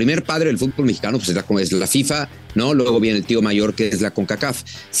padres. El primer padre del fútbol mexicano pues es la FIFA, ¿no? Luego viene el tío mayor, que es la CONCACAF.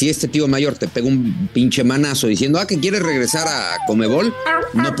 Si este tío mayor te pega un pinche manazo diciendo, que quieres regresar a CONMEBOL,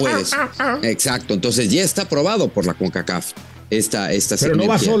 no puedes. Exacto, entonces ya está aprobado por la CONCACAF. Esta Pero no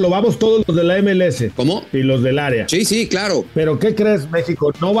va solo, vamos todos los de la MLS. ¿Cómo? Y los del área. Sí, claro. Pero ¿qué crees,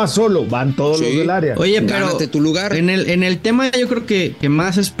 México? No va solo, van todos los del área. Oye, pero gánate tu lugar. En el tema yo creo que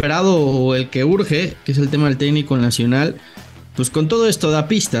más esperado o el que urge, que es el tema del técnico nacional, pues con todo esto da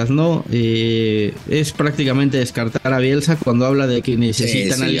pistas, ¿no? Es prácticamente descartar a Bielsa cuando habla de que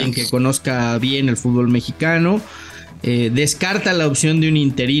necesitan a alguien que conozca bien el fútbol mexicano. Descarta la opción de un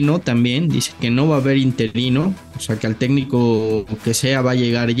interino también, dice que no va a haber interino, o sea que al técnico que sea va a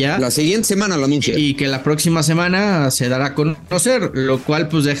llegar ya. La siguiente semana lo anuncia. Y que la próxima semana se dará a conocer, lo cual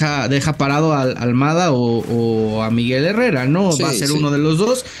pues deja parado a Almada o a Miguel Herrera, ¿no? Va a ser uno de los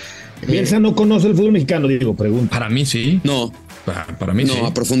dos. Bielsa no conoce el fútbol mexicano, digo, pregunta. Para mí sí. No. Para mí sí. No,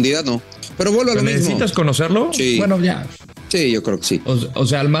 a profundidad no. Pero vuelvo a lo mismo. ¿Necesitas conocerlo? Sí. Bueno, ya. Sí, yo creo que sí. O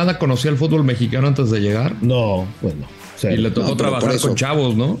sea, Almada conocía el fútbol mexicano antes de llegar. No, pues no. Y le tocó trabajar con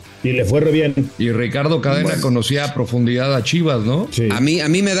chavos, ¿no? Y le fue re bien. Y Ricardo Cadena conocía a profundidad a Chivas, ¿no? Sí. A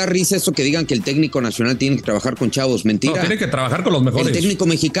mí me da risa eso que digan que el técnico nacional tiene que trabajar con chavos. Mentira. No, tiene que trabajar con los mejores. El técnico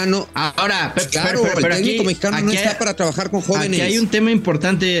mexicano... Ahora, claro, pero el técnico mexicano no está para trabajar con jóvenes. Aquí hay un tema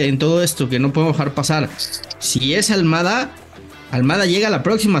importante en todo esto que no podemos dejar pasar. Si es Almada llega la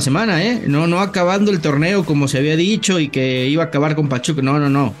próxima semana, ¿eh? No acabando el torneo como se había dicho y que iba a acabar con Pachuca.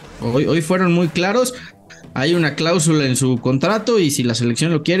 No. Hoy fueron muy claros. Hay una cláusula en su contrato y si la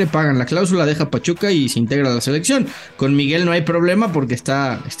selección lo quiere, pagan la cláusula, deja Pachuca y se integra a la selección. Con Miguel no hay problema porque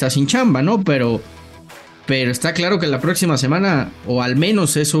está sin chamba, ¿no? Pero está claro que la próxima semana, o al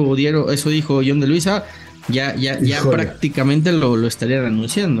menos eso dijo John de Luisa, ya prácticamente lo estarían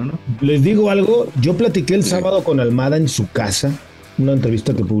anunciando, ¿no? Les digo algo, yo platiqué el sábado con Almada en su casa, una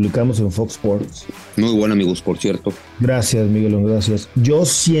entrevista que publicamos en Fox Sports. Muy buena, amigos, por cierto. Gracias, Miguel, gracias. Yo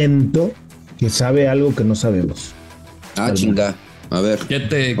siento que sabe algo que no sabemos. Chinga. A ver. ¿Qué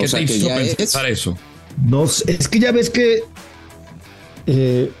te hizo pensar eso? No, es que ya ves que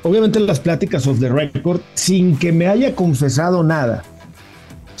obviamente las pláticas off the record, sin que me haya confesado nada,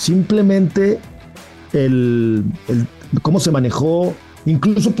 simplemente el cómo se manejó,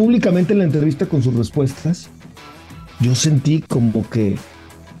 incluso públicamente en la entrevista con sus respuestas, yo sentí como que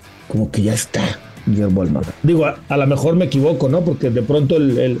ya está Guillermo Almada. Digo, a lo mejor me equivoco, ¿no? Porque de pronto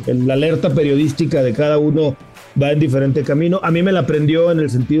la alerta periodística de cada uno va en diferente camino. A mí me la aprendió en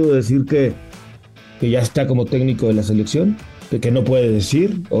el sentido de decir que ya está como técnico de la selección, que no puede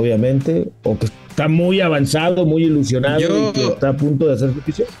decir, obviamente, o que está muy avanzado, muy ilusionado y que está a punto de hacer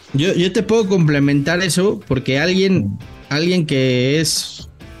justicia. Yo te puedo complementar eso porque alguien que es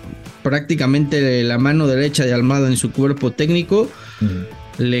prácticamente la mano derecha de Almada en su cuerpo técnico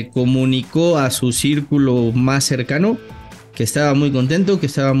le comunicó a su círculo más cercano que estaba muy contento, que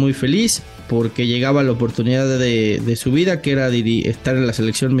estaba muy feliz porque llegaba la oportunidad de su vida, que era estar en la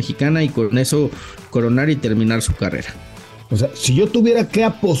selección mexicana y con eso coronar y terminar su carrera. O sea, si yo tuviera que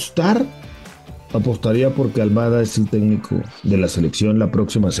apostaría porque Almada es el técnico de la selección la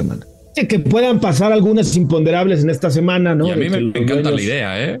próxima semana. Que puedan pasar algunas imponderables en esta semana, ¿no? Y a mí me encanta la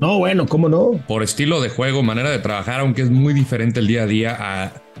idea, ¿eh? No, bueno, ¿cómo no? Por estilo de juego, manera de trabajar, aunque es muy diferente el día a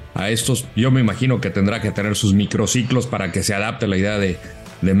día a estos. Yo me imagino que tendrá que tener sus microciclos para que se adapte a la idea de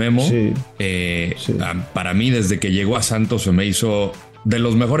Memo. Sí. Para mí, desde que llegó a Santos, se me hizo de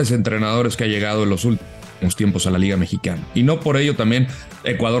los mejores entrenadores que ha llegado en los últimos tiempos a la Liga Mexicana. Y no por ello también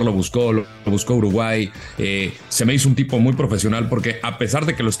Ecuador lo buscó Uruguay. Se me hizo un tipo muy profesional porque a pesar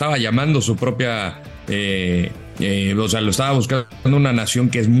de que lo estaba llamando su propia o sea, lo estaba buscando una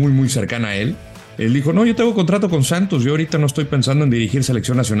nación que es muy muy cercana a él dijo, no, yo tengo contrato con Santos, yo ahorita no estoy pensando en dirigir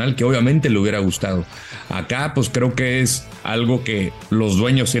selección nacional, que obviamente le hubiera gustado. Acá pues creo que es algo que los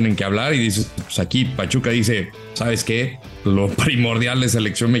dueños tienen que hablar y dices, pues aquí Pachuca dice, ¿sabes qué? Lo primordial de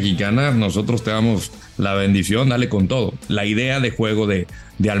selección mexicana, nosotros te damos la bendición, dale con todo. La idea de juego de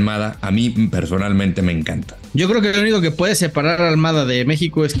Almada a mí personalmente me encanta. Yo creo que lo único que puede separar a Almada de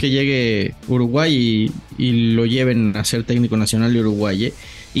México es que llegue Uruguay y lo lleven a ser técnico nacional de Uruguay, ¿eh?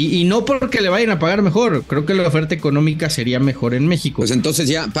 Y no porque le vayan a pagar mejor, creo que la oferta económica sería mejor en México. Pues entonces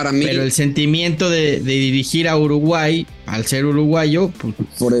ya para mí... Pero el sentimiento de dirigir a Uruguay, al ser uruguayo...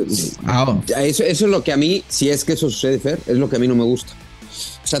 Pues, eso es lo que a mí, si es que eso sucede, Fer, es lo que a mí no me gusta.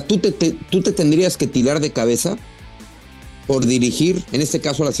 O sea, tú te tendrías que tirar de cabeza por dirigir, en este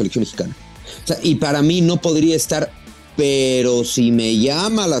caso, a la selección mexicana. O sea, y para mí no podría estar, pero si me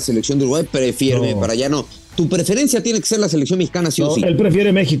llama la selección de Uruguay, prefiero para allá, no. Tu preferencia tiene que ser la selección mexicana, sí o sí. Él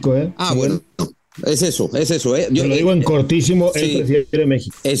prefiere México, ¿eh? Bueno. Es eso, ¿eh? Yo lo digo en cortísimo, él prefiere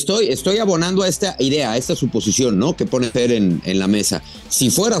México. Estoy abonando a esta idea, a esta suposición, ¿no? Que pone Fer en la mesa. Si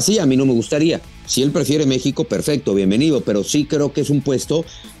fuera así, a mí no me gustaría. Si él prefiere México, perfecto, bienvenido. Pero sí creo que es un puesto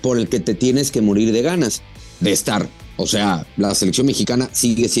por el que te tienes que morir de ganas de estar. O sea, la selección mexicana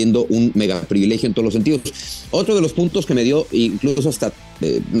sigue siendo un mega privilegio en todos los sentidos. Otro de los puntos que me dio, incluso hasta,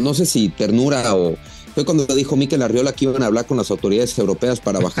 no sé si ternura o... Fue cuando dijo Mikel Arriola que iban a hablar con las autoridades europeas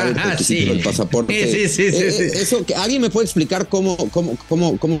para bajar el requisito del pasaporte. Sí. Eso, ¿alguien me puede explicar cómo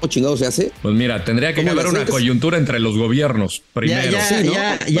chingado se hace? Pues mira, tendría que haber una coyuntura entre los gobiernos primero.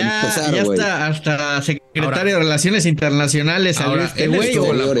 Ya hasta secretario de Relaciones Internacionales él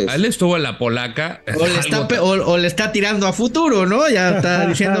estuvo en la polaca. O le está tirando a futuro, ¿no? Ya está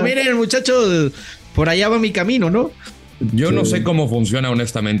diciendo, miren muchachos, por allá va mi camino, ¿no? Yo no sé cómo funciona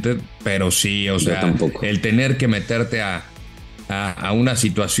honestamente, pero sí, o sea, el tener que meterte a a una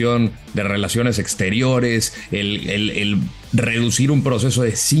situación de relaciones exteriores, el reducir un proceso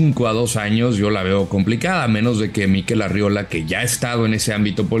de 5 a 2 años, yo la veo complicada, a menos de que Mikel Arriola, que ya ha estado en ese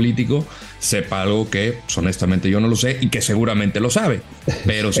ámbito político, sepa algo que pues, honestamente yo no lo sé y que seguramente lo sabe.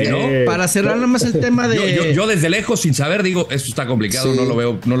 Pero si no... Para cerrar nada más el tema de... Yo desde lejos, sin saber, digo, esto está complicado, no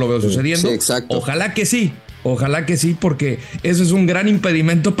lo veo sucediendo. Sí, exacto. Ojalá que sí, porque eso es un gran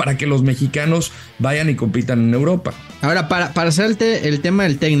impedimento para que los mexicanos vayan y compitan en Europa. Ahora, para hacer el tema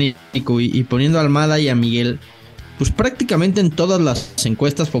del técnico y poniendo a Almada y a Miguel, pues prácticamente en todas las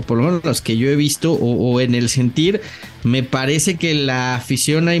encuestas, por lo menos las que yo he visto, o en el sentir, me parece que la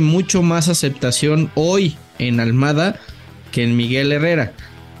afición hay mucho más aceptación hoy en Almada que en Miguel Herrera.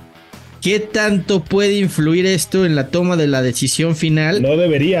 ¿Qué tanto puede influir esto en la toma de la decisión final? No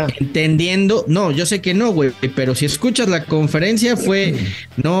debería. Entendiendo, no, yo sé que no, güey, pero si escuchas la conferencia fue,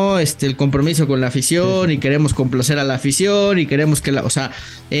 no, el compromiso con la afición y queremos complacer a la afición y queremos que o sea,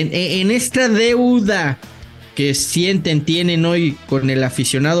 en esta deuda que tienen hoy con el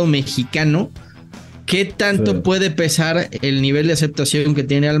aficionado mexicano, ¿qué tanto puede pesar el nivel de aceptación que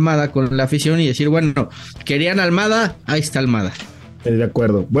tiene Almada con la afición y decir, bueno, querían Almada, ahí está Almada? De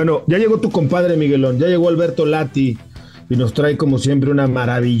acuerdo. Bueno, ya llegó tu compadre Miguelón, ya llegó Alberto Lati y nos trae como siempre una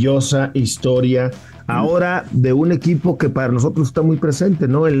maravillosa historia. Ahora de un equipo que para nosotros está muy presente,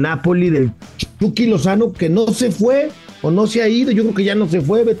 ¿no? El Napoli del Chucky Lozano, que no se fue o no se ha ido. Yo creo que ya no se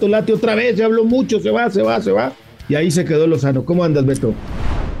fue. Beto Lati otra vez, ya habló mucho, se va. Y ahí se quedó Lozano. ¿Cómo andas, Beto?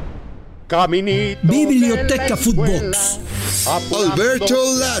 Caminito Biblioteca Futbox. Alberto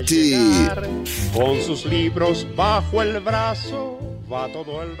Lati. Con sus libros bajo el brazo va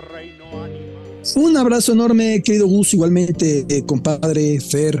todo el reino animal. Un abrazo enorme, querido Gus, igualmente, compadre,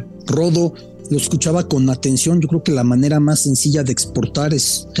 Fer, Rodo. Lo escuchaba con atención. Yo creo que la manera más sencilla de exportar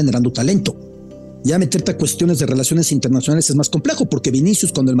es generando talento. Ya meterte a cuestiones de relaciones internacionales es más complejo, porque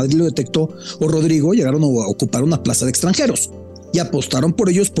Vinicius, cuando el Madrid lo detectó, o Rodrigo, llegaron a ocupar una plaza de extranjeros y apostaron por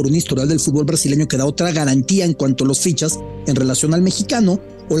ellos por un historial del fútbol brasileño que da otra garantía en cuanto a los fichas en relación al mexicano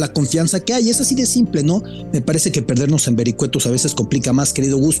o la confianza que hay. Es así de simple, ¿no? Me parece que perdernos en vericuetos a veces complica más,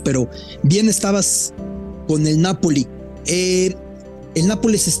 querido Gus, pero bien estabas con el Napoli. El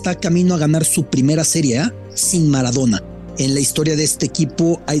Nápoles está camino a ganar su primera Serie A sin Maradona. En la historia de este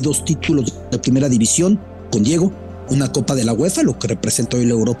equipo hay 2 títulos de primera división con Diego, una Copa de la UEFA, lo que representa hoy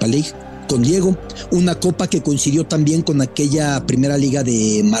la Europa League, con Diego, una Copa que coincidió también con aquella primera liga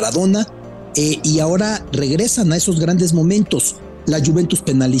de Maradona, y ahora regresan a esos grandes momentos. La Juventus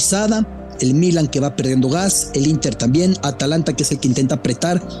penalizada, el Milan que va perdiendo gas, el Inter también, Atalanta que es el que intenta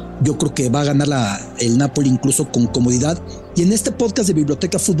apretar. Yo creo que va a ganar el Napoli incluso con comodidad. Y en este podcast de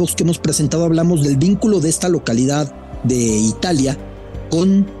Biblioteca Futbox que hemos presentado hablamos del vínculo de esta localidad de Italia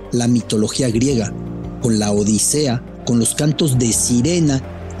con la mitología griega, con la Odisea, con los cantos de sirena.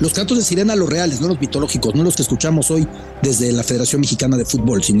 Los cantos de sirena, los reales, no los mitológicos, no los que escuchamos hoy desde la Federación Mexicana de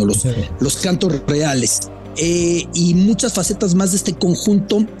Fútbol, sino los cantos reales. Y muchas facetas más de este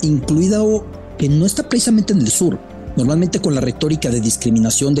conjunto, incluido que no está precisamente en el sur. Normalmente con la retórica de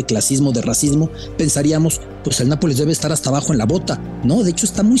discriminación, de clasismo, de racismo, pensaríamos, pues el Nápoles debe estar hasta abajo en la bota. No, de hecho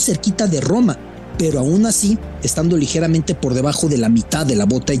está muy cerquita de Roma, pero aún así, estando ligeramente por debajo de la mitad de la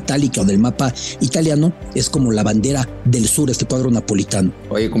bota itálica o del mapa italiano, es como la bandera del sur, este cuadro napolitano.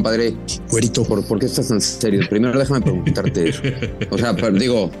 Oye, compadre, güerito, ¿por qué estás tan serio? Primero déjame preguntarte eso. O sea,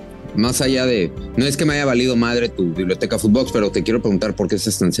 digo, más allá de... No es que me haya valido madre tu Biblioteca Futbox, pero te quiero preguntar por qué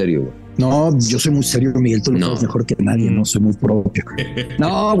estás tan serio, güey. No, yo soy muy serio, Miguel, tú lo sabes mejor que nadie, no soy muy propio.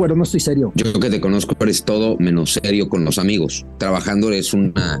 No, güero, no estoy serio. Yo que te conozco, eres todo menos serio con los amigos. Trabajando eres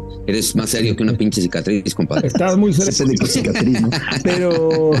más serio que una pinche cicatriz, compadre. Estás muy serio. Cicatriz, ¿no?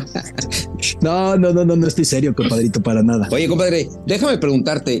 Pero... No estoy serio, compadrito, para nada. Oye, compadre, déjame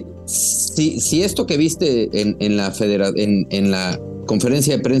preguntarte, si esto que viste en la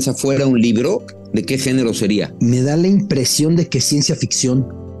conferencia de prensa fuera un libro, ¿de qué género sería? Me da la impresión de que es ciencia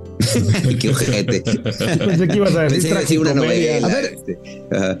ficción. Qué ojete. Pensé que ibas a decir una novela. A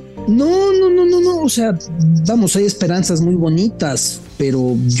ver, no, o sea, vamos, hay esperanzas muy bonitas,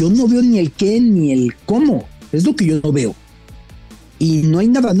 pero yo no veo ni el qué ni el cómo. Es lo que yo no veo. Y no hay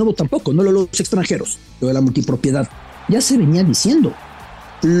nada nuevo tampoco, no los extranjeros, lo de la multipropiedad. Ya se venía diciendo.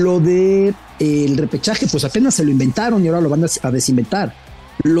 Lo de el repechaje, pues apenas se lo inventaron y ahora lo van a desinventar.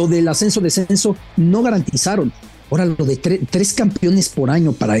 Lo del ascenso-descenso no garantizaron. Ahora lo de 3 campeones por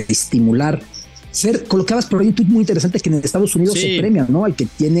año para estimular. Fer, colocabas por ahí un tweet muy interesante que en Estados Unidos se premia, ¿no? Al que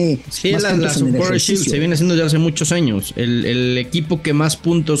tiene más puntos en el ejercicio. Se viene haciendo ya hace muchos años. El equipo que más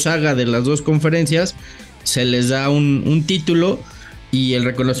puntos haga de las 2 conferencias se les da un título. Y el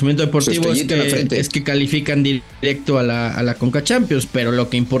reconocimiento deportivo es que califican directo a la Conca Champions, pero lo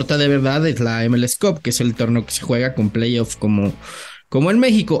que importa de verdad es la MLS Cup, que es el torneo que se juega con playoff como en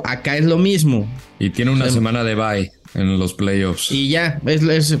México. Acá es lo mismo. Y tiene una semana de bye en los playoffs. Y ya,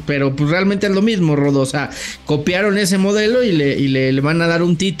 pero pues realmente es lo mismo, Rodo. O sea, copiaron ese modelo y le van a dar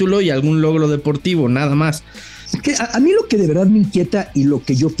un título y algún logro deportivo, nada más. Que a mí lo que de verdad me inquieta y lo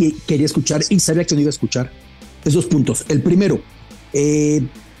que yo quería escuchar y sabía que no iba a escuchar es 2 puntos. El primero,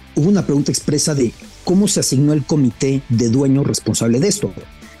 hubo una pregunta expresa de cómo se asignó el comité de dueños responsable de esto.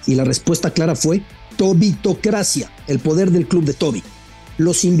 Y la respuesta clara fue tobitocracia, el poder del club de Toby.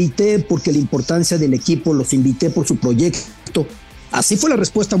 Los invité porque la importancia del equipo, los invité por su proyecto. Así fue la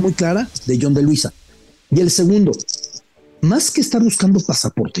respuesta muy clara de John de Luisa. Y el segundo, más que estar buscando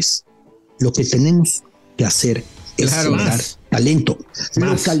pasaportes, lo que tenemos que hacer es dar talento,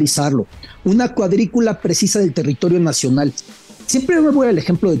 localizarlo. Una cuadrícula precisa del territorio nacional. Siempre me voy al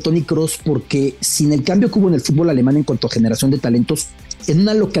ejemplo de Toni Kroos porque sin el cambio que hubo en el fútbol alemán en cuanto a generación de talentos, en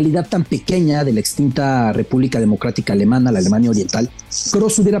una localidad tan pequeña de la extinta República Democrática Alemana, la Alemania Oriental,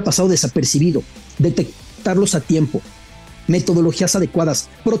 Kroos hubiera pasado desapercibido. Detectarlos a tiempo, metodologías adecuadas,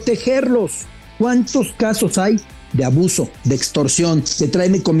 protegerlos. ¿Cuántos casos hay de abuso, de extorsión, de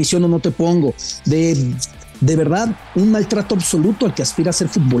tráeme comisión o no te pongo, de verdad un maltrato absoluto al que aspira a ser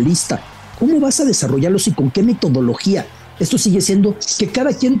futbolista? ¿Cómo vas a desarrollarlos y con qué metodología? Esto sigue siendo que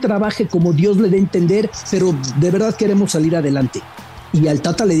cada quien trabaje como Dios le dé a entender, pero de verdad queremos salir adelante. Y al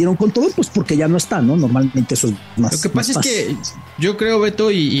Tata le dieron con todo, pues porque ya no está, ¿no? Normalmente eso es más. Lo que pasa más es que yo creo,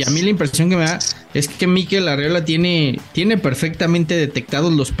 Beto, y a mí la impresión que me da es que Mikel Arriola tiene perfectamente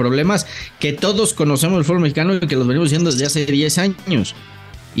detectados los problemas que todos conocemos del fútbol mexicano y que los venimos diciendo desde hace 10 años.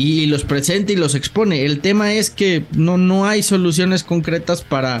 Y los presenta y los expone. El tema es que no hay soluciones concretas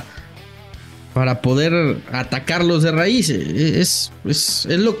para poder atacarlos de raíz. Es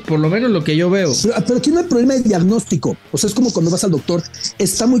por lo menos lo que yo veo. Pero aquí no hay problema de diagnóstico. O sea, es como cuando vas al doctor.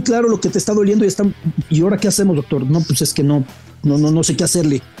 Está muy claro lo que te está doliendo y ahora ¿qué hacemos, doctor? No, pues es que no sé qué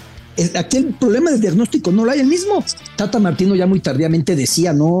hacerle. Aquí el problema del diagnóstico no lo hay. El mismo Tata Martino ya muy tardíamente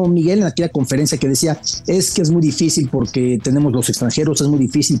decía, ¿no, Miguel? En aquella conferencia que decía, es que es muy difícil porque tenemos los extranjeros, es muy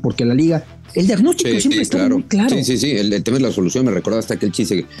difícil porque la liga. El diagnóstico siempre está muy claro. Sí. El tema es la solución. Me recuerda hasta aquel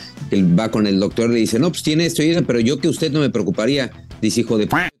chiste que él va con el doctor y le dice, no, pues tiene esto y eso, pero yo que usted no me preocuparía. Dice, hijo de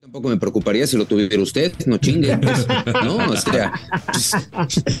p***, tampoco me preocuparía si lo tuviera usted. No chingue. Pues, no, o sea,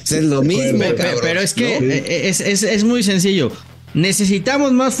 es lo mismo, pero es que ¿no? es muy sencillo.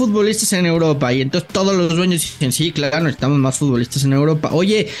 Necesitamos más futbolistas en Europa. Y entonces todos los dueños dicen, sí, claro, necesitamos más futbolistas en Europa.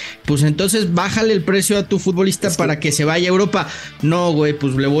 Oye, pues entonces bájale el precio a tu futbolista para que se vaya a Europa. No, güey,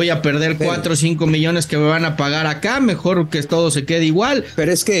 pues le voy a perder 4 o 5 millones que me van a pagar acá. Mejor que todo se quede igual.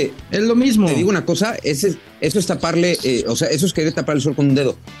 Pero es que es lo mismo. Te digo una cosa, eso es taparle, eso es querer tapar el sol con un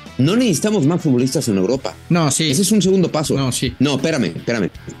dedo. No necesitamos más futbolistas en Europa. No, sí. Ese es un segundo paso. No, sí. No, espérame,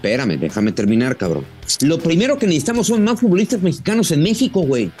 déjame terminar, cabrón. Lo primero que necesitamos son más futbolistas mexicanos en México,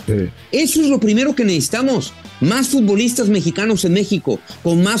 güey. Sí. Eso es lo primero que necesitamos. Más futbolistas mexicanos en México,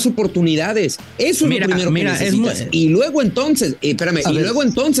 con más oportunidades. Eso es lo primero que necesitas. Y luego entonces, luego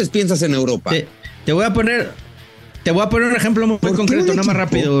entonces piensas en Europa. Te voy a poner un ejemplo muy concreto, nada más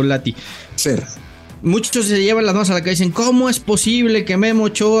rápido, Lati. Ser. Muchos se llevan las manos a la cabeza y dicen, ¿cómo es posible que Memo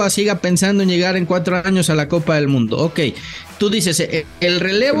Ochoa siga pensando en llegar en 4 años a la Copa del Mundo? Ok, tú dices, el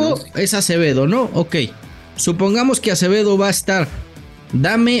relevo es Acevedo, ¿no? Ok, supongamos que Acevedo va a estar.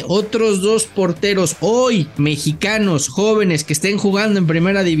 Dame otros 2 porteros hoy, mexicanos, jóvenes, que estén jugando en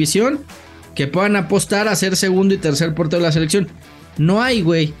primera división, que puedan apostar a ser segundo y tercer portero de la selección. No hay,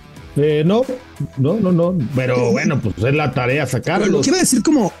 güey. No. Pero bueno, pues es la tarea sacarlo. Lo que iba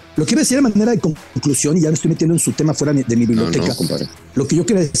a decir de manera de conclusión, y ya me estoy metiendo en su tema fuera de mi biblioteca. Lo que yo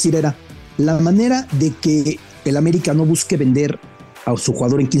quería decir era la manera de que el América no busque vender a su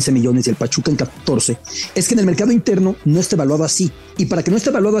jugador en 15 millones y el Pachuca en 14, es que en el mercado interno no esté evaluado así. Y para que no esté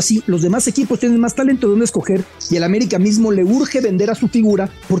evaluado así, los demás equipos tienen más talento de dónde escoger y el América mismo le urge vender a su figura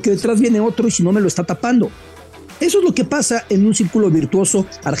porque detrás viene otro y si no me lo está tapando. Eso es lo que pasa en un círculo virtuoso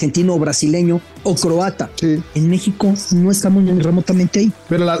argentino o brasileño o croata. Sí. En México no estamos ni remotamente ahí.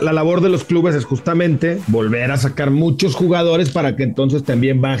 Pero la labor de los clubes es justamente volver a sacar muchos jugadores para que entonces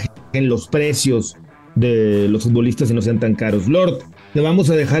también bajen los precios de los futbolistas y no sean tan caros. Lord, te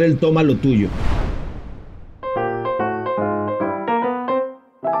vamos a dejar el toma lo tuyo.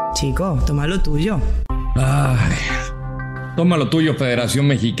 Chico, toma lo tuyo. Ay. Toma lo tuyo, Federación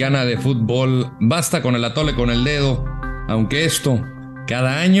Mexicana de Fútbol. Basta con el atole con el dedo. Aunque esto,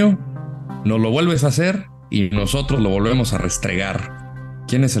 cada año, nos lo vuelves a hacer y nosotros lo volvemos a restregar.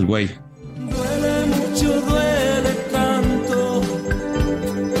 ¿Quién es el güey? Duele mucho, duele tanto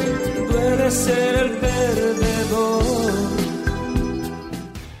ser el perdedor.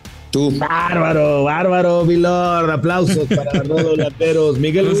 Tú. Bárbaro, mi lord. Aplausos para Rodo Lateros.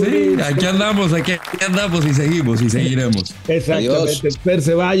 Miguel. Pues sí, aquí andamos y seguimos y seguiremos. Exactamente. Per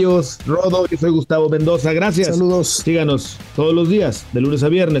Ceballos, Rodo, yo soy Gustavo Mendoza. Gracias. Saludos. Síganos todos los días, de lunes a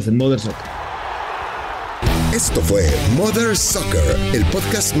viernes en Modern Soccer. Esto fue Modern Soccer, el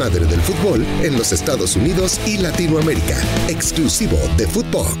podcast madre del fútbol en los Estados Unidos y Latinoamérica, exclusivo de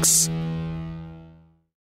Footbox.